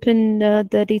to open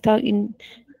the data in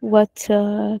what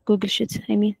Google Sheets?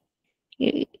 I mean,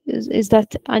 is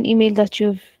that an email that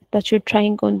you're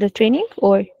trying on the training,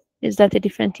 or is that a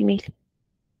different email?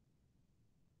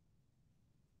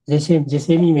 The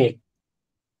same email.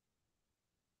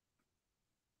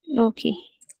 Okay.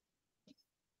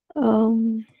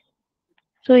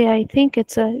 So yeah, I think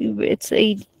it's a you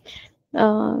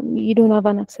don't have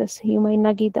an access. You might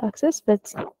not get the access,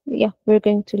 but yeah, we're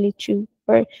going to let you,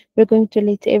 or we're going to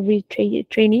let every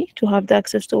trainee to have the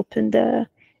access to open the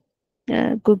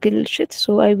Google Sheet.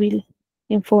 So I will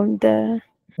inform the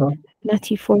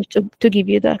NATI for to give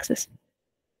you the access.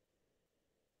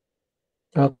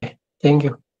 Okay, thank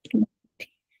you.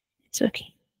 It's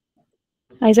okay.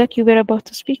 Isaac, you were about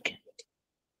to speak.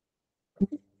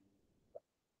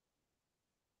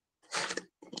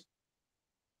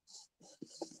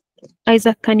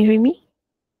 Isaac, can you hear me?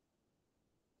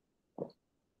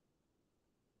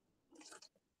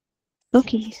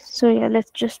 Okay, so yeah,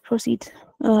 let's just proceed.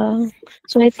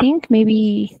 So I think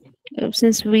maybe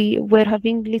since we were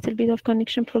having a little bit of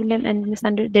connection problem and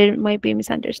there might be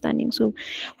misunderstanding, so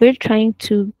we're trying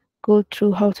to go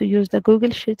through how to use the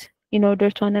Google Sheet in order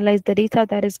to analyze the data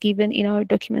that is given in our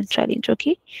document challenge.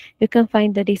 Okay, you can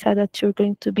find the data that you're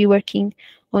going to be working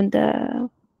on the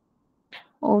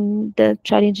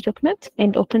challenge document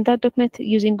and open that document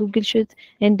using Google Sheet,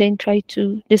 and then try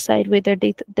to decide whether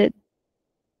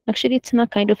actually it's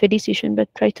not kind of a decision,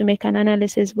 but try to make an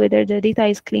analysis whether the data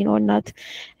is clean or not,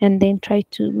 and then try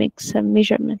to make some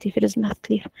measurement if it is not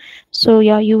clear. So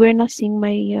yeah, you were not seeing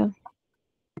my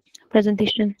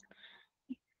presentation.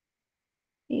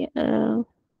 Yeah,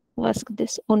 ask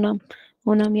this Onam,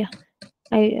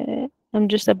 yeah. I'm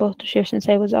just about to share since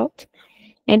I was out.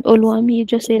 And Oluwami, you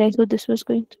just said I thought this was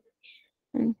going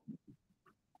to.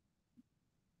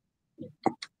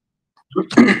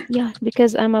 Yeah,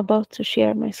 because I'm about to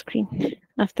share my screen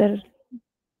after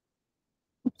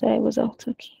I was out.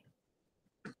 Okay.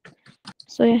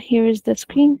 So yeah, here is the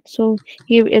screen. So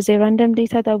here is a random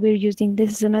data that we're using.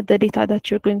 This is not the data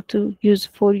that you're going to use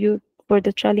for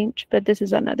the challenge, but this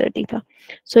is another data.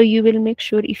 So you will make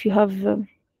sure if you have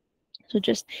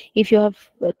if you have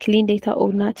clean data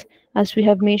or not, as we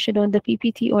have mentioned on the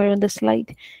PPT or on the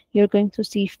slide, you're going to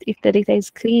see if the data is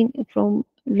clean from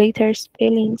later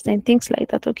spellings and things like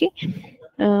that. Okay.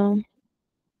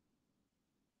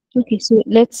 Okay, so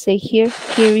let's say here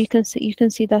you can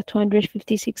see that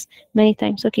 256 many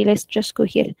times. Okay, let's just go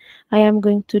here. I am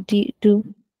going to do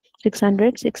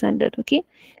 600. Okay,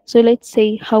 so let's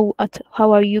say how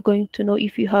are you going to know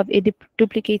if you have a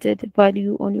duplicated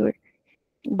value on your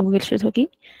Google Sheet? Okay,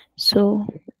 so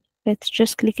let's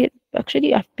just click it.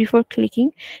 Actually, before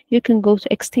clicking, you can go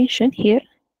to extension here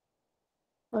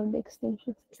on the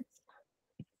extension.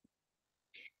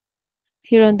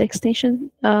 Here on the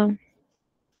extension,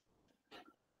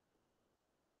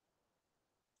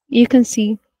 you can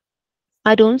see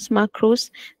add-ons,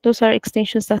 macros. Those are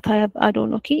extensions that I have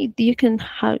add-on. Okay, you can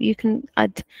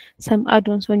add some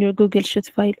add-ons on your Google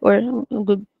Sheet file or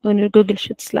on your Google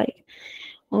Sheet slide.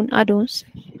 On add-ons,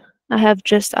 I have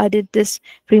just added this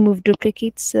remove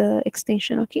duplicates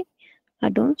extension. Okay,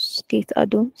 add-ons, get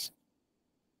add-ons.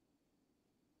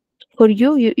 For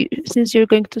you, since you're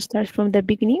going to start from the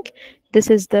beginning, this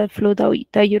is the flow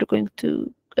that you're going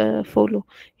to follow.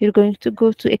 You're going to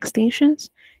go to extensions,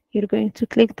 you're going to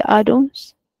click the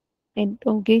add-ons, and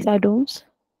on get add-ons,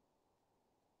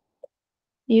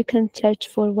 you can search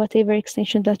for whatever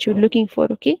extension that you're looking for.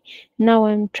 Okay, now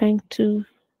I'm trying to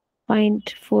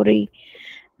find for a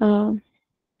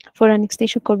for an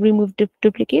extension called remove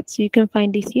duplicates. You can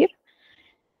find it here.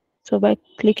 So by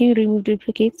clicking remove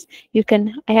duplicates, you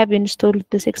can, I have installed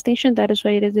this extension, that is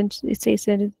why it isn't, it says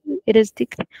that it is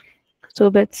ticked.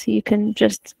 So but you can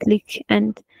just click,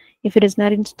 and if it is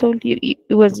not installed, you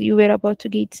were about to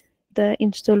get the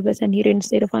install button here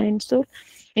instead of uninstall,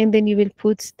 and then you will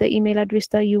put the email address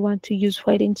that you want to use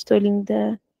while installing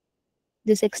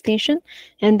this extension,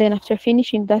 and then after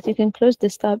finishing that, you can close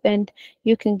this tab and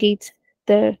you can get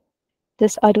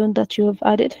this add-on that you have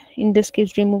added. In this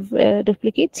case, remove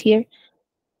duplicates here.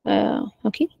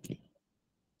 Okay,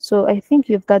 so I think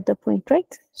you've got the point,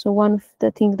 right? So one of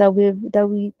the things that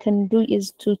we can do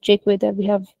is to check whether we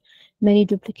have many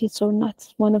duplicates or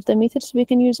not. One of the methods we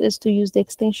can use is to use the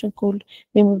extension called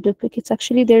remove duplicates.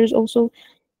 Actually, there is also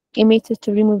a method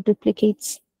to remove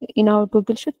duplicates in our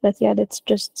Google Sheet, but yeah, let's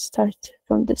just start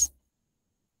from this.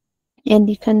 And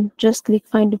you can just click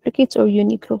find duplicates or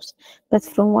unique rows. But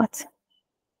from what?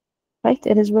 Right,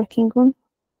 it is working on.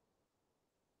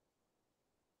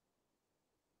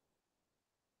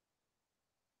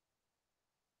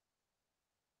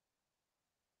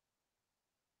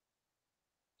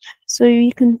 So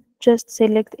you can just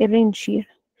select a range here.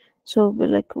 So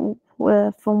like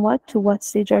from what to what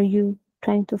stage are you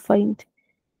trying to find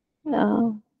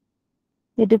the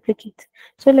duplicate?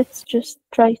 So let's just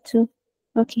try to,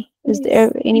 okay, is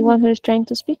there anyone who is trying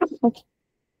to speak? Okay.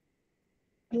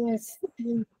 Yes.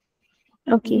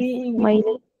 Okay,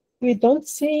 We don't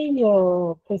see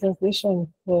your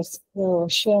presentation was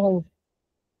sharing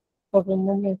for the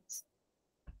moment.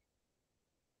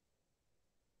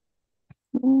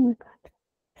 oh my God.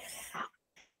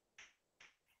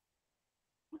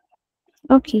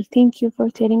 Okay, thank you for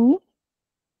telling me.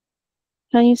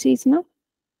 Can you see it now?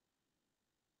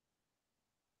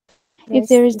 If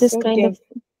there is this kind of,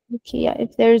 okay, yeah,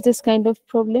 if there is this kind of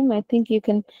problem, I think you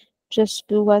can just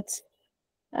do what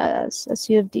as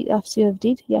you have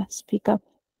did, yeah, speak up.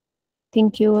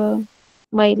 Thank you,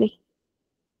 Miley.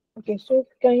 Okay, so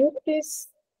can you please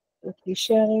be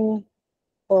sharing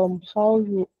how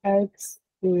you add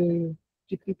the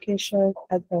duplication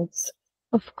add-ons?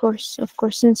 Of course.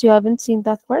 Since you haven't seen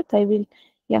that part, I will,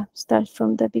 yeah, start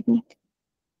from the beginning.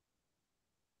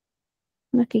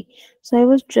 Okay, so I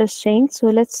was just saying, so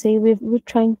let's say we're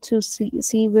trying to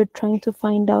we're trying to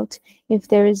find out if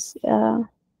there is a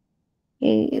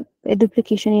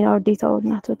duplication in our data or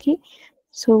not. Okay,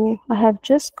 so I have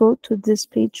just go to this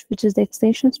page, which is the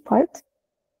extensions part,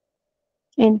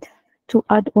 and to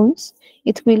add-ons,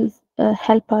 it will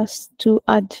help us to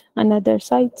add another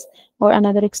site or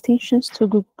another extensions to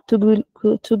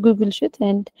Google Sheet,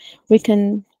 and we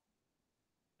can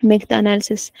make the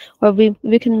analysis, or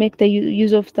we can make the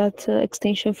use of that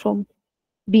extension from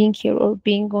being here or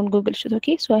being on Google Sheet.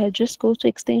 Okay, so I just go to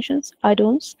extensions,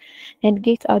 add-ons, and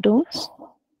get add-ons,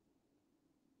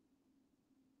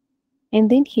 and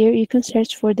then here you can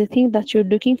search for the thing that you're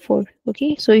looking for.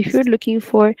 Okay, so if you're looking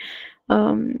for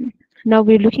now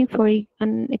we're looking for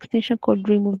an extension called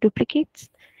remove duplicates,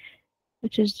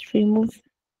 which is remove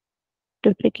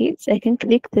duplicates. I can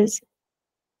click this,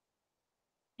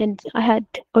 and I had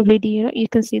already, you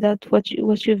can see that what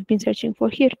you've been searching for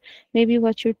here. Maybe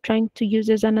what you're trying to use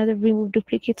is another remove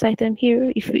duplicates item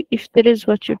here. If there is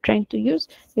what you're trying to use,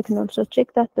 you can also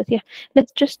check that. But yeah,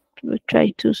 let's just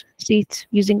try to see it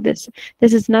using this.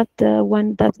 This is not the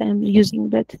one that I'm using,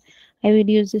 but I will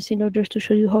use this in order to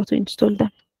show you how to install them.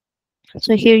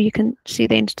 So here you can see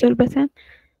the install button,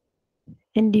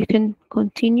 and you can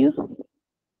continue.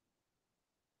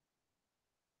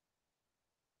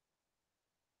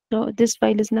 So this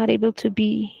file is not able to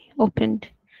be opened.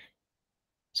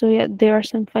 So yeah, there are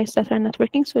some files that are not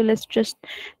working. So let's just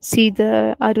see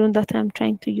the add-on that I'm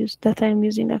trying to use, that I'm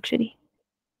using actually,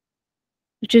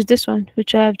 which is this one,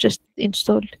 which I have just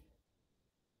installed.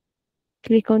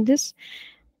 Click on this.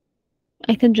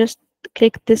 I can just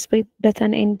click this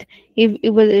button, and if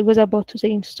it was about to say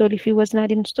install, if it was not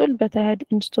installed, but I had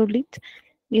installed it,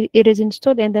 it is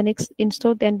installed, and the next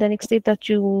step that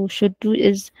you should do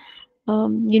is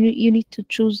you need to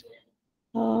choose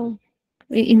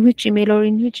in which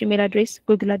email address,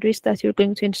 Google address, that you're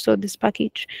going to install this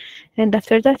package, and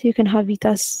after that you can have it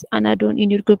as an add-on in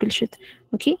your Google Sheet.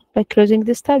 Okay, by closing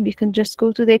this tab, you can just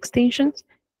go to the extensions,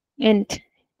 And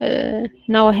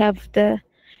now I have the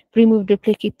remove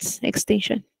duplicates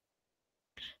extension.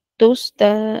 Those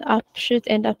the app sheet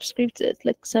and app scripts,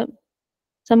 like some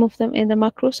of them in the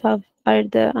macros are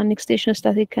the annexations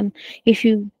that you can, if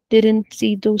you didn't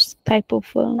see those type of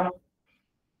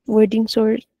wordings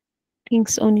or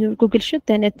things on your Google Sheet,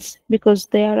 then it's because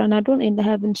they are an add-on and I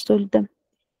have installed them.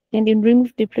 And in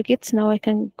remove duplicates, now I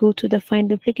can go to the find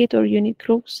duplicate or unique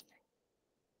rows.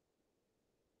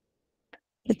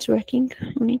 It's working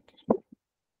on it.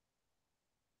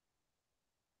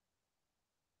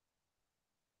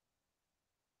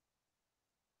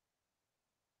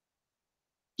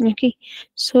 Okay,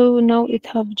 so now it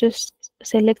have just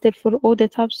selected for all the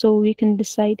tabs, so we can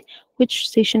decide which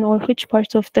session or which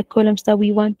parts of the columns that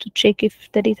we want to check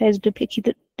if the data is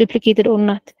duplicated or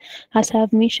not. As I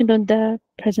have mentioned on the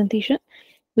presentation,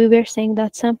 we were saying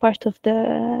that some part of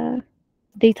the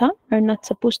data are not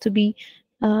supposed to be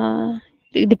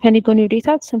depending on your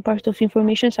data, some part of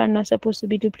informations are not supposed to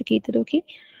be duplicated. Okay,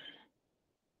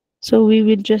 so we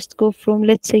will just go from,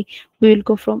 let's say we will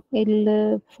go from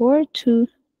L4 to,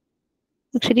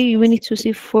 actually we need to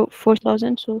see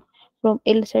 4,000, so from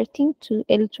L13 to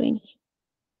L20.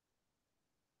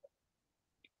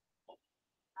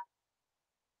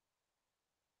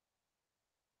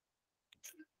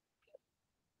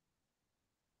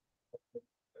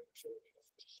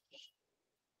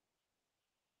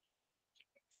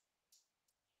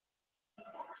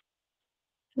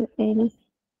 To L20.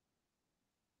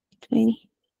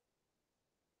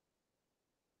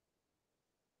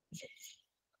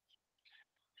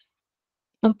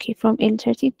 Okay, from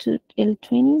L30 to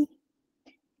L20.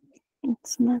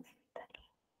 It's not.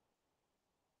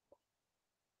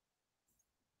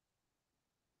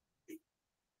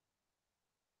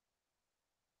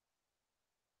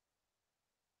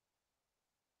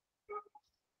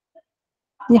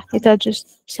 Yeah, it has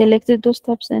just selected those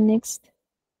tabs and next.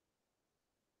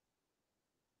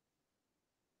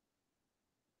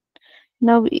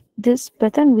 Now this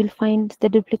button will find the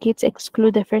duplicates,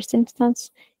 exclude the first instance.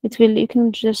 It will, you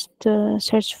can just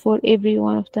search for every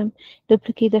one of them,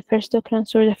 duplicate the first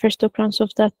occurrence or the first occurrence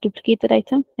of that duplicated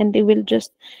item, and it will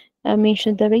just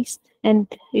mention the rest. And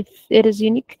if it is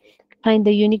unique, find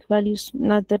the unique values,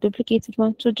 not the duplicated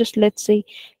one. So just let's say,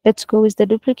 let's go with the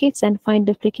duplicates and find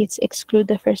duplicates, exclude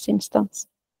the first instance.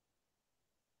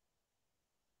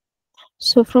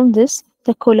 So from this,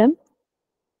 the column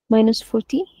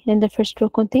 -40 and the first row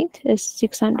contained is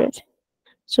 600.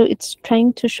 So it's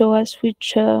trying to show us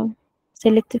which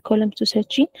selected column to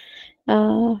search in.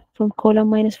 From column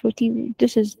 -40,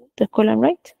 this is the column,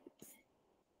 right?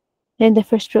 And the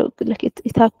first row, like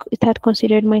it had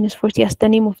considered -40 as the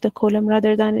name of the column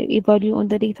rather than a value on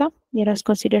the data. It has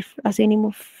considered as a name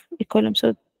of a column.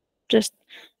 So just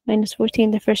 -40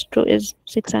 in the first row is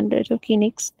 600. Okay,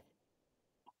 next.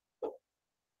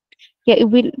 Yeah, it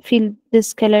will fill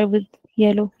this color with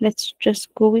yellow. Let's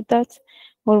just go with that,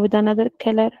 or with another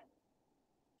color.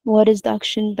 What is the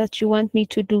action that you want me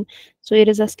to do? So it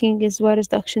is asking is what is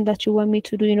the action that you want me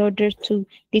to do in order to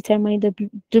determine the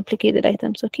duplicated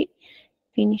items. Okay,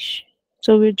 finish.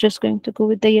 So we're just going to go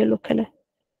with the yellow color.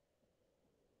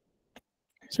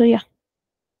 So yeah,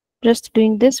 just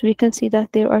doing this, we can see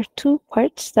that there are two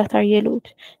parts that are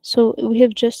yellowed. So we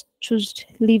have just choose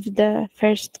leave the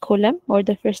first column or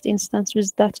the first instance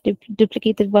with that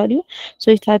duplicated value.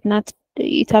 So it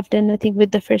have done nothing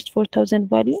with the first 4,000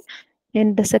 value,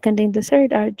 and the second and the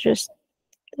third are just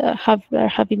are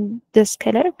having this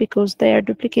color because they are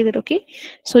duplicated. Okay,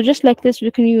 so just like this,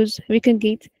 we can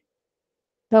get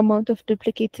the amount of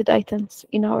duplicated items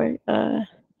in our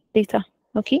data.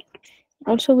 Okay,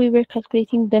 also we were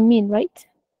calculating the mean, right?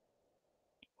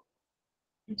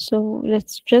 So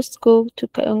let's just go to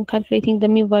calculating the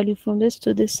mean value from this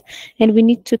to this, and we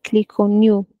need to click on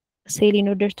new cell in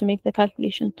order to make the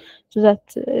calculation so that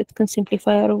it can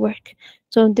simplify our work.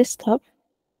 So in this tab,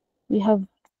 we have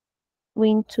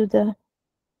went to the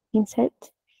insert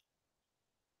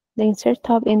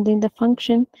tab, and then the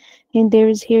function, and there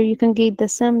is here you can get the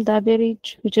sum, the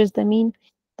average, which is the mean,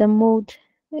 the mode,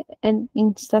 and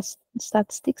in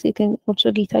statistics you can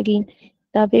also get again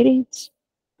the average.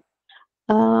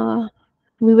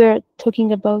 We were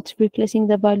talking about replacing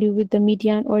the value with the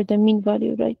median or the mean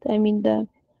value, right? I mean the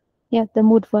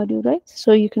mode value, right?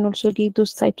 So you can also get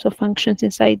those types of functions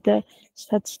inside the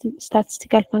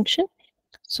statistical function.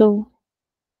 So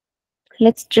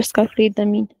let's just calculate the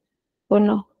mean for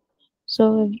now.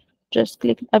 So just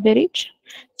click average.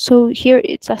 So here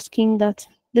it's asking that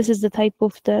this is the type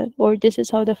of or this is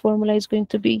how the formula is going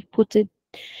to be put it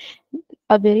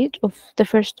average of the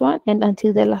first one and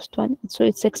until the last one. So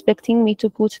it's expecting me to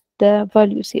put the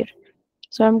values here.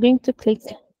 So I'm going to click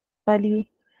value,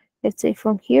 let's say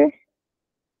from here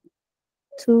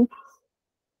to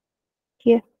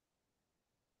here.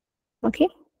 Okay.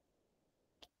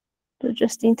 So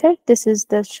just enter. This is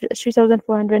the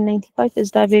 3,495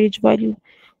 is the average value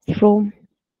from,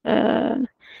 I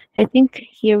think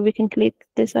here we can click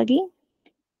this again,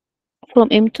 from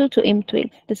M2 to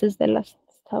M12. This is the last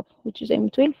tab, which is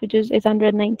M12, which is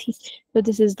 890. So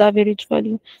this is the average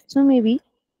value. So maybe,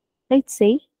 let's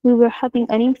say we were having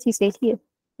an empty set here.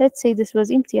 Let's say this was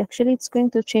empty. Actually, it's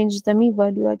going to change the mean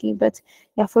value again, but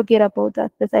yeah, forget about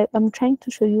that. But I'm trying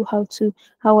to show you how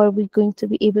are we going to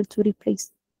be able to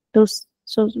replace those.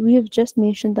 So we have just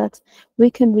mentioned that we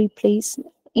can replace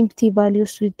empty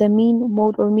values with the mean,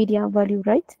 mode, or median value,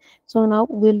 right? So now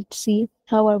we'll see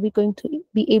how are we going to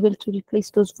be able to replace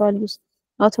those values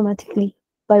automatically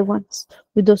by once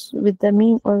with the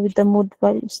mean or with the mode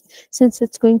values. Since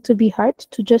it's going to be hard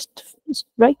to just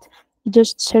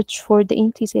search for the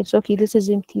empty cells. Okay, this is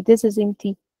empty, this is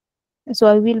empty. So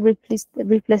I will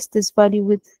replace this value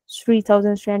with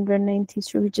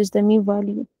 3,393, which is the mean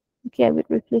value. Okay, I will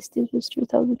replace this with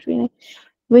 3,390.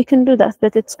 We can do that,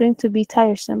 but it's going to be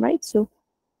tiresome, right? So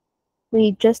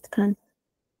we can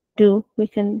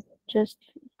just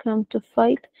come to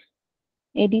file,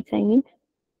 edit,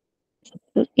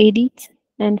 so edit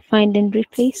and find and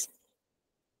replace.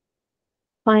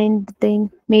 Find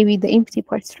maybe the empty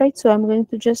parts, right? So I'm going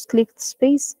to just click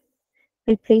space,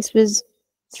 replace with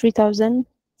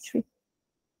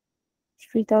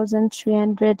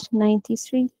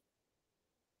 3,393.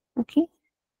 Okay.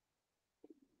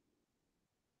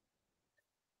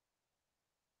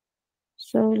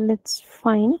 So let's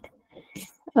find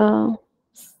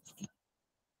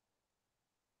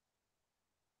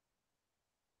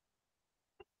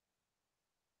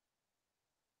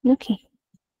okay,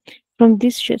 from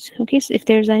this sheet. Okay, so if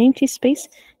there's an empty space,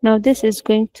 now this is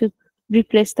going to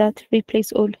replace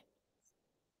all.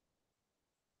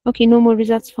 Okay, no more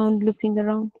results found looping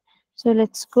around. So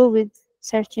let's go with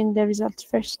searching the results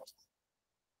first.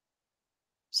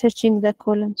 Searching the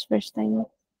columns first, I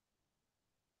know.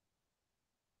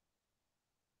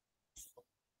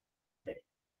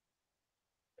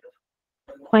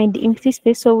 Find the empty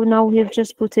space. So now we have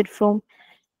just put it from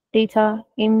data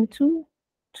M2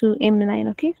 to M9.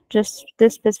 Okay, just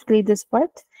specifically this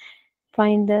part.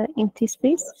 Find the empty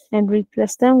space and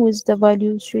replace them with the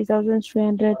value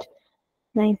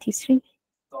 3,393.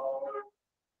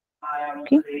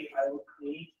 Okay.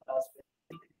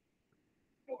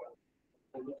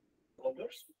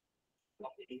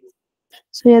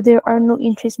 So yeah, there are no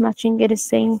entries matching. It is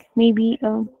saying maybe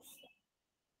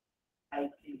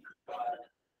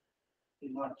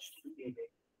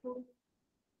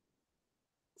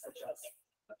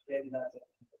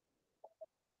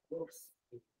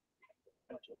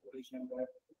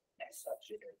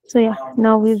so yeah,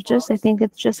 now we've I think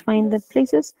it's just find the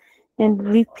places and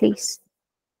replace.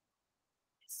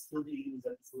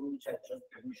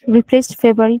 Replaced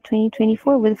February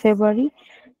 2024 with February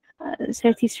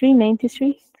 33,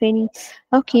 93, 20.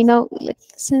 Okay, now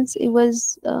since it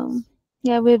was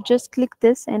yeah, we've just clicked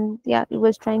this and yeah, it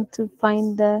was trying to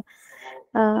find the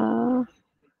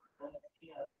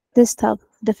this tab,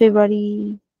 the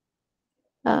February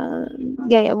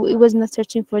yeah, it was not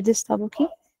searching for this tab. Okay,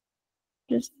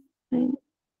 just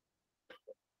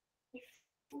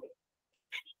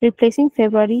replacing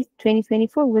February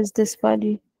 2024 with this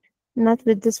value, not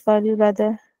with this value,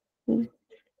 rather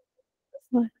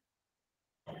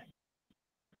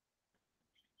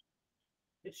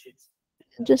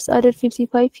just added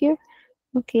 55 here.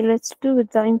 Okay, let's do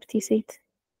with the empty set.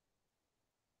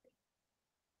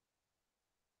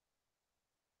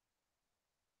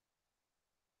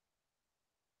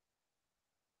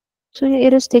 So yeah,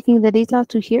 it is taking the data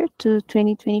to here to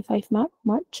 2025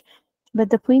 March, but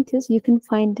the point is you can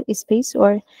find a space,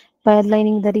 or by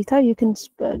aligning the data you can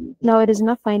now it is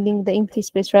not finding the empty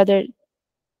space, rather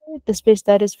the space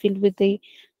that is filled with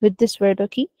this word.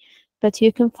 Okay, but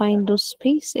you can find those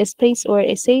a space or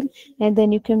a cell, and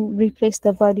then you can replace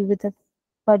the value with the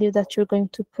value that you're going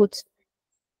to put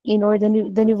in, or the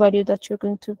new value that you're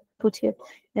going to put here.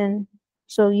 And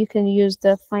so you can use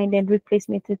the find and replace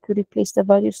method to replace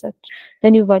the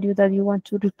new value that you want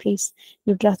to replace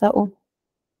your data on.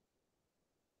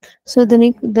 So the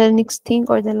next thing,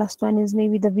 or the last one, is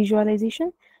maybe the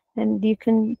visualization. And you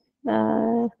can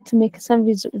to make some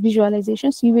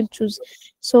visualizations, you will choose.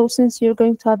 So since you're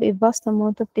going to have a vast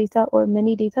amount of data or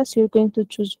many data, so you're going to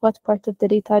choose what part of the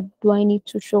data do I need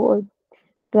to show, or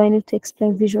do I need to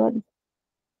explain visually.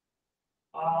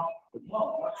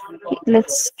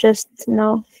 Let's just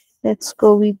now, let's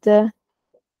go with the,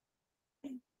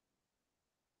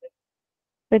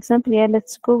 for example, yeah,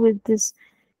 let's go with this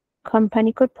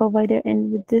company code provider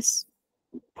and with this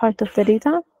part of the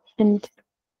data, and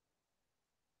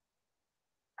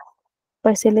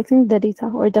by selecting the data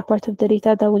or the part of the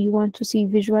data that we want to see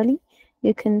visually,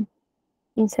 you can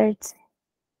insert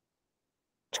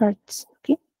charts.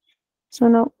 Okay, so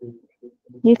now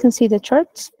you can see the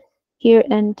charts here,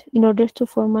 and in order to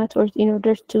format or in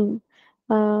order to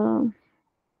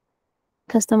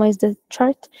customize the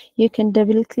chart, you can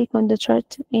double click on the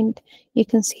chart and you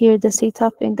can see here the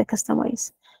setup and the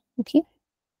customize. Okay,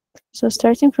 so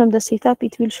starting from the setup,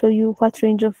 it will show you what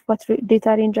range of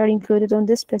data range are included on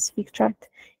this specific chart.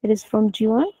 It is from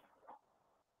G1,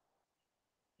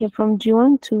 yeah, from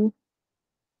G1 to,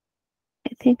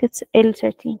 I think it's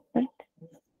L13, right?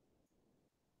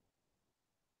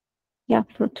 Yeah,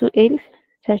 to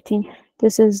L13.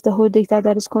 This is the whole data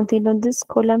that is contained on this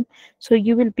column. So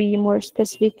you will be more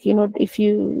specific, you know, if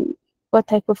you, what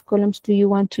type of columns do you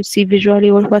want to see visually,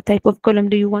 or what type of column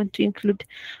do you want to include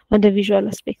on the visual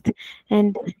aspect.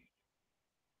 And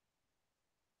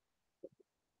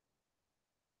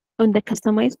on the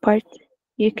customized part,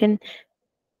 you can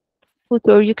put,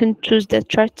 or you can choose the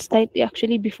chart type.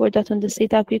 Actually, before that, on the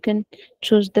setup, you can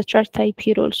choose the chart type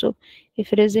here also.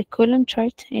 If it is a column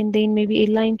chart and then maybe a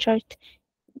line chart,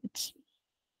 it's,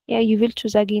 yeah, you will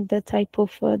choose again the type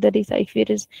of the data, if it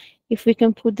is, if we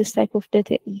can put this type of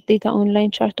data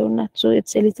online chart or not. So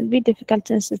it's a little bit difficult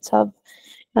since it's have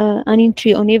an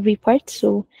entry on every part,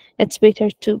 so it's better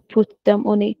to put them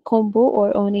on a combo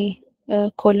or on a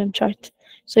column chart.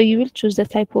 So you will choose the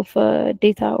type of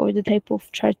data or the type of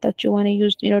chart that you want to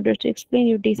use in order to explain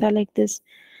your data like this.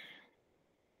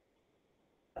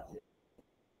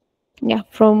 Yeah,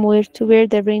 from where to where,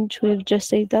 the range, we've just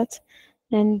said that.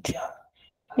 And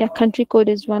yeah, country code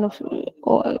is one of,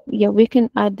 yeah, we can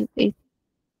add a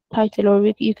title,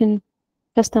 or you can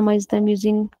customize them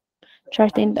using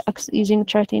chart index, using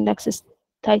chart indexes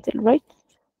title, right?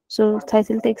 So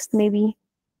title text, maybe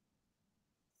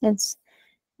it's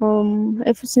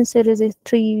if since it is a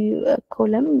three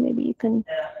column, maybe you can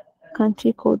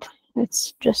country code,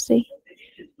 let's just say,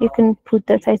 you can put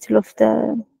the title of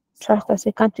the chart as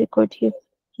a country code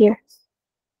here.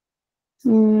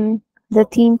 The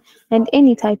theme and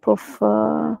any type of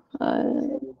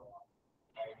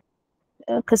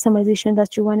customization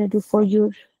that you want to do for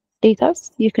your data,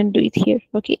 you can do it here.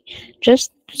 Okay,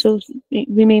 just so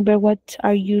remember what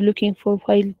are you looking for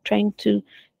while trying to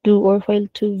do, or while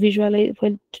to visualize,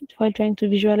 while trying to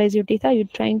visualize your data. You're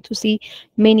trying to see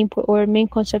main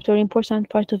concept or important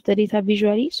part of the data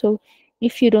visually. So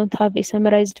if you don't have a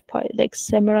summarized part, like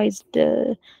summarized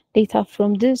data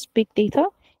from this big data,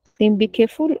 then be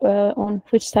careful on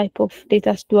which type of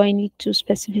data do I need to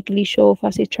specifically show off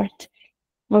as a chart,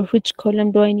 or which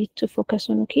column do I need to focus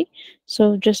on. Okay,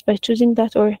 so just by choosing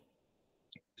that, or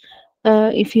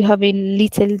if you have a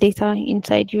little data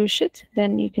inside your sheet,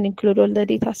 then you can include all the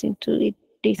data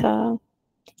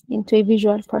into a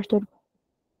visual part, or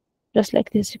just like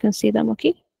this, you can see them.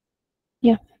 Okay,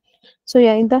 yeah. So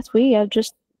yeah, in that way, yeah,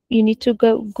 just you need to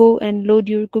go and load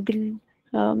your Google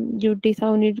your data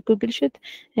on your Google sheet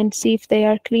and see if they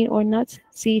are clean or not.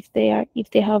 See if they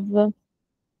have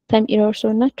time errors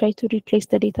or not. Try to replace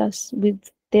the data with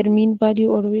their mean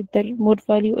value or with their mode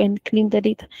value and clean the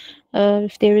data.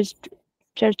 If there is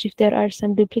search, if there are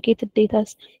some duplicated data,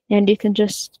 and you can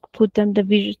just put them to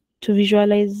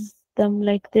visualize them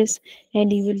like this,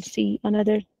 and you will see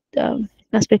another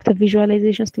aspect of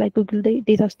visualizations like Google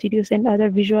Data Studios and other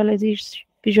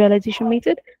visualization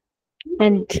method.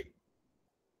 And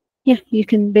yeah, you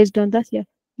can, based on that, yeah,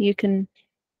 you can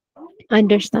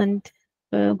understand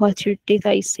what your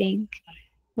data is saying.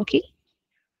 Okay.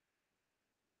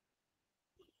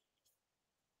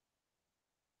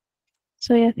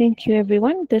 So yeah, thank you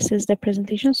everyone. This is the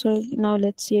presentation. So now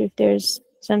let's see if there's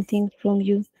something from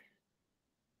your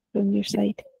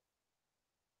side.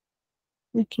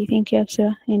 Okay, thank you,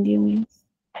 Absa and you.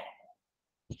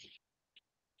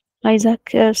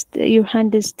 Isaac, your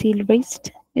hand is still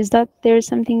raised. Is that there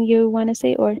something you want to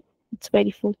say, or it's by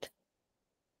default?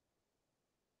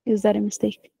 Is that a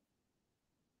mistake?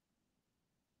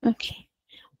 Okay.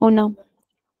 Onam,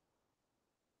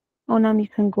 you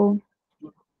can go.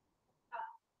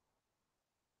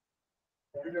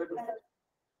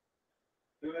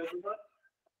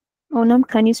 Onam,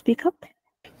 can you speak up?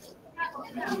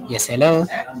 Yes, hello.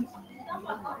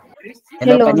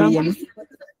 Hello, Can you Onam. hear me?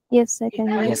 Yes, I can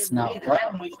hear you. Yes, now.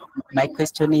 My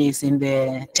question is in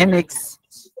the 10x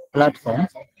platform.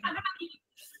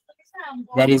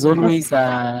 there is always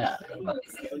the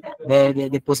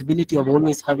possibility of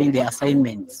always having the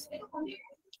assignments.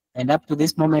 And up to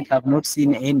this moment, I've not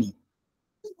seen any.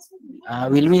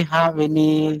 Will we have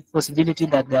any possibility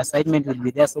that the assignment will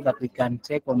be there so that we can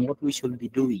check on what we should be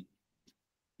doing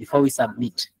before we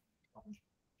submit?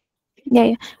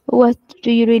 Yeah. What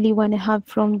do you really want to have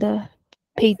from the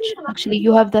page? Actually,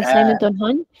 you have the assignment on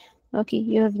hand. Okay,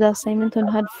 you have the assignment on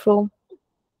hand from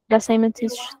the assignment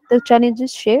is the challenge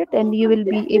is shared and you will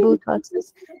be able to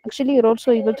access. Actually, you're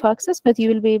also able to access, but you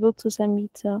will be able to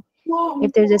submit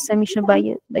if there's a submission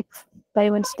by by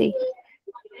Wednesday.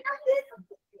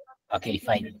 Okay,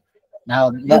 fine.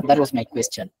 Now that was my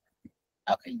question.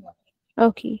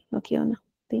 Okay. Okay, Anna.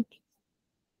 Thank you.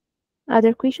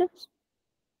 Other questions?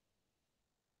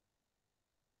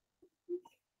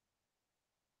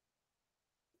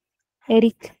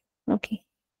 Eric. Okay.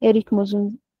 Eric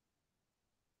Mukunzi.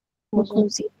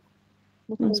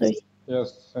 I'm sorry.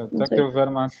 Yes, I'm thank sorry. you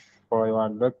very much for your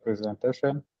great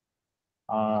presentation.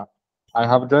 I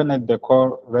have joined the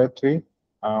call lately,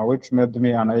 which made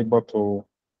me unable to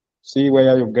see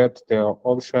where you get the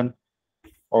option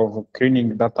of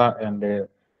cleaning data and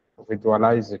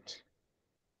visualize it.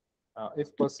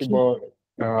 If possible,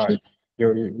 Okay.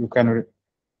 you can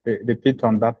repeat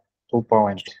on that 2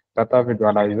 point, data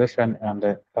visualization and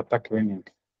data cleaning.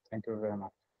 Thank you very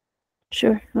much.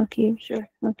 Sure. Okay.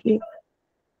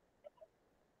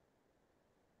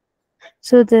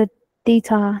 So the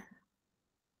data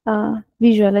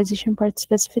visualization part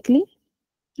specifically,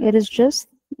 it is just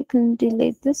you can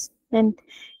delete this and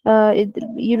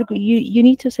you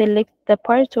need to select the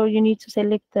part or you need to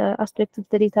select the aspect of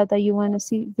the data that you want to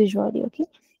see visually. Okay,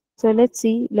 so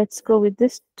let's go with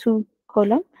this 2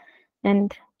 column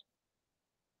and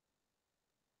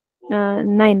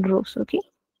 9 rows. Okay,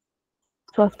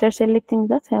 so after selecting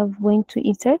that I'm going to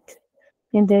insert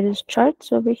and there is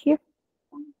charts over here.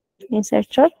 Insert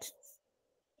chart.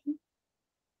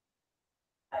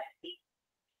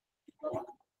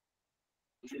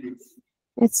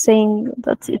 It's saying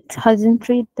that it hasn't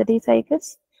read the data, I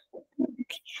guess.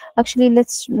 Okay. Actually,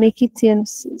 let's make it in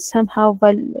somehow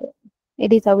a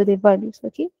data with the values.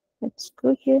 Okay, let's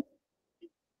go here.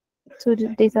 So the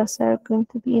data are going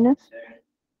to be enough.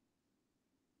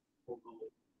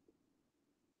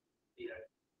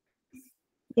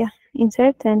 Yeah,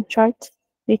 insert and chart.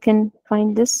 We can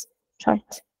find this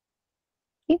chart.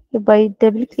 Okay, by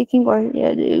double clicking or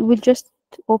we'll just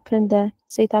open the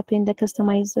setup in the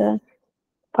customize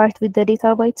part with the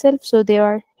data by itself. So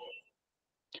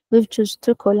we've choose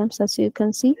 2 columns as you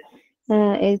can see.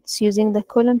 It's using the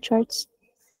column charts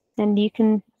and you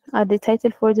can add the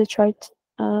title for the chart.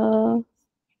 You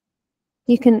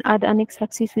can add an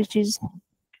x-axis, which is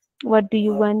what do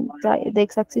you want the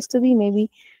x-axis to be? Maybe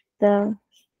the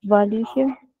value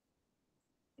here.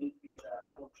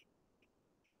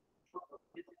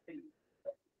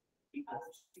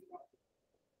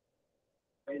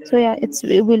 So yeah, it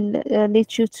will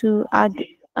let you to add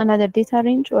another data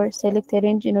range or select a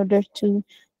range in order to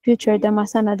feature them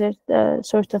as another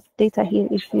sort of data here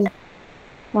if you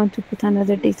want to put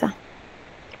another data.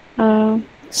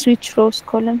 Switch rows,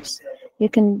 columns. You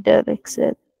can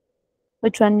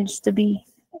which one needs to be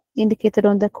indicated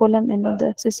on the column and on the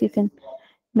axis. You can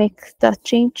make that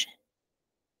change.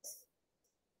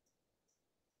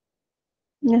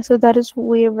 Yeah, so that is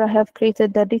where I have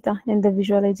created the data and the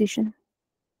visualization.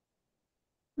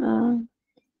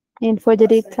 And for the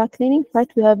data cleaning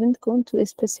part, we haven't gone to a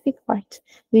specific part.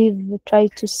 We've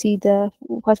tried to see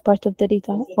what part of the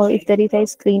data, or if the data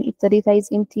is clean, if the data is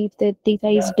empty, if the data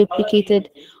is duplicated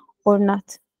or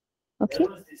not. Okay,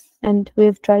 and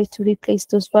we've tried to replace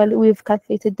those values. We've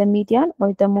calculated the median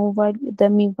or the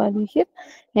mean value here,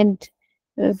 and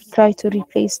try to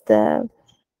replace the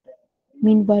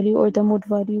mean value or the mode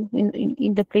value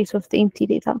in the place of the empty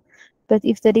data. But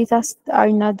if the data are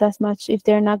not that much, if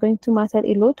they're not going to matter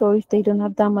a lot, or if they don't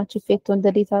have that much effect on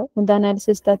the data, on the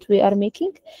analysis that we are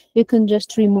making, you can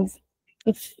just remove.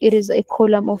 If it is a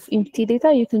column of empty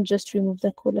data, you can just remove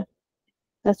the column.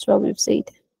 That's what we've said.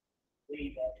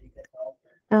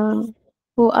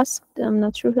 Who asked? I'm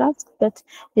not sure who asked, but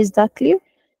is that clear?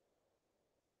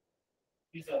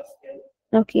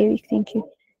 Okay, Eric, thank you.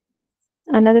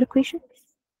 Another question?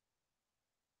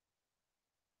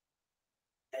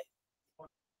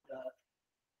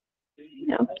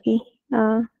 Okay.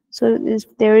 So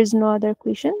there is no other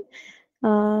question.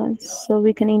 So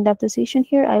we can end up the session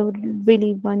here. I would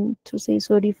really want to say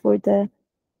sorry for the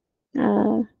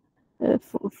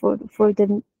for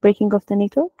the breaking of the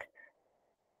network.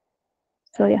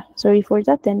 So yeah, sorry for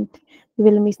that, and we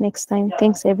will meet next time.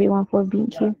 Thanks everyone for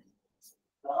being here.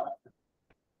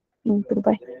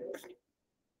 Goodbye.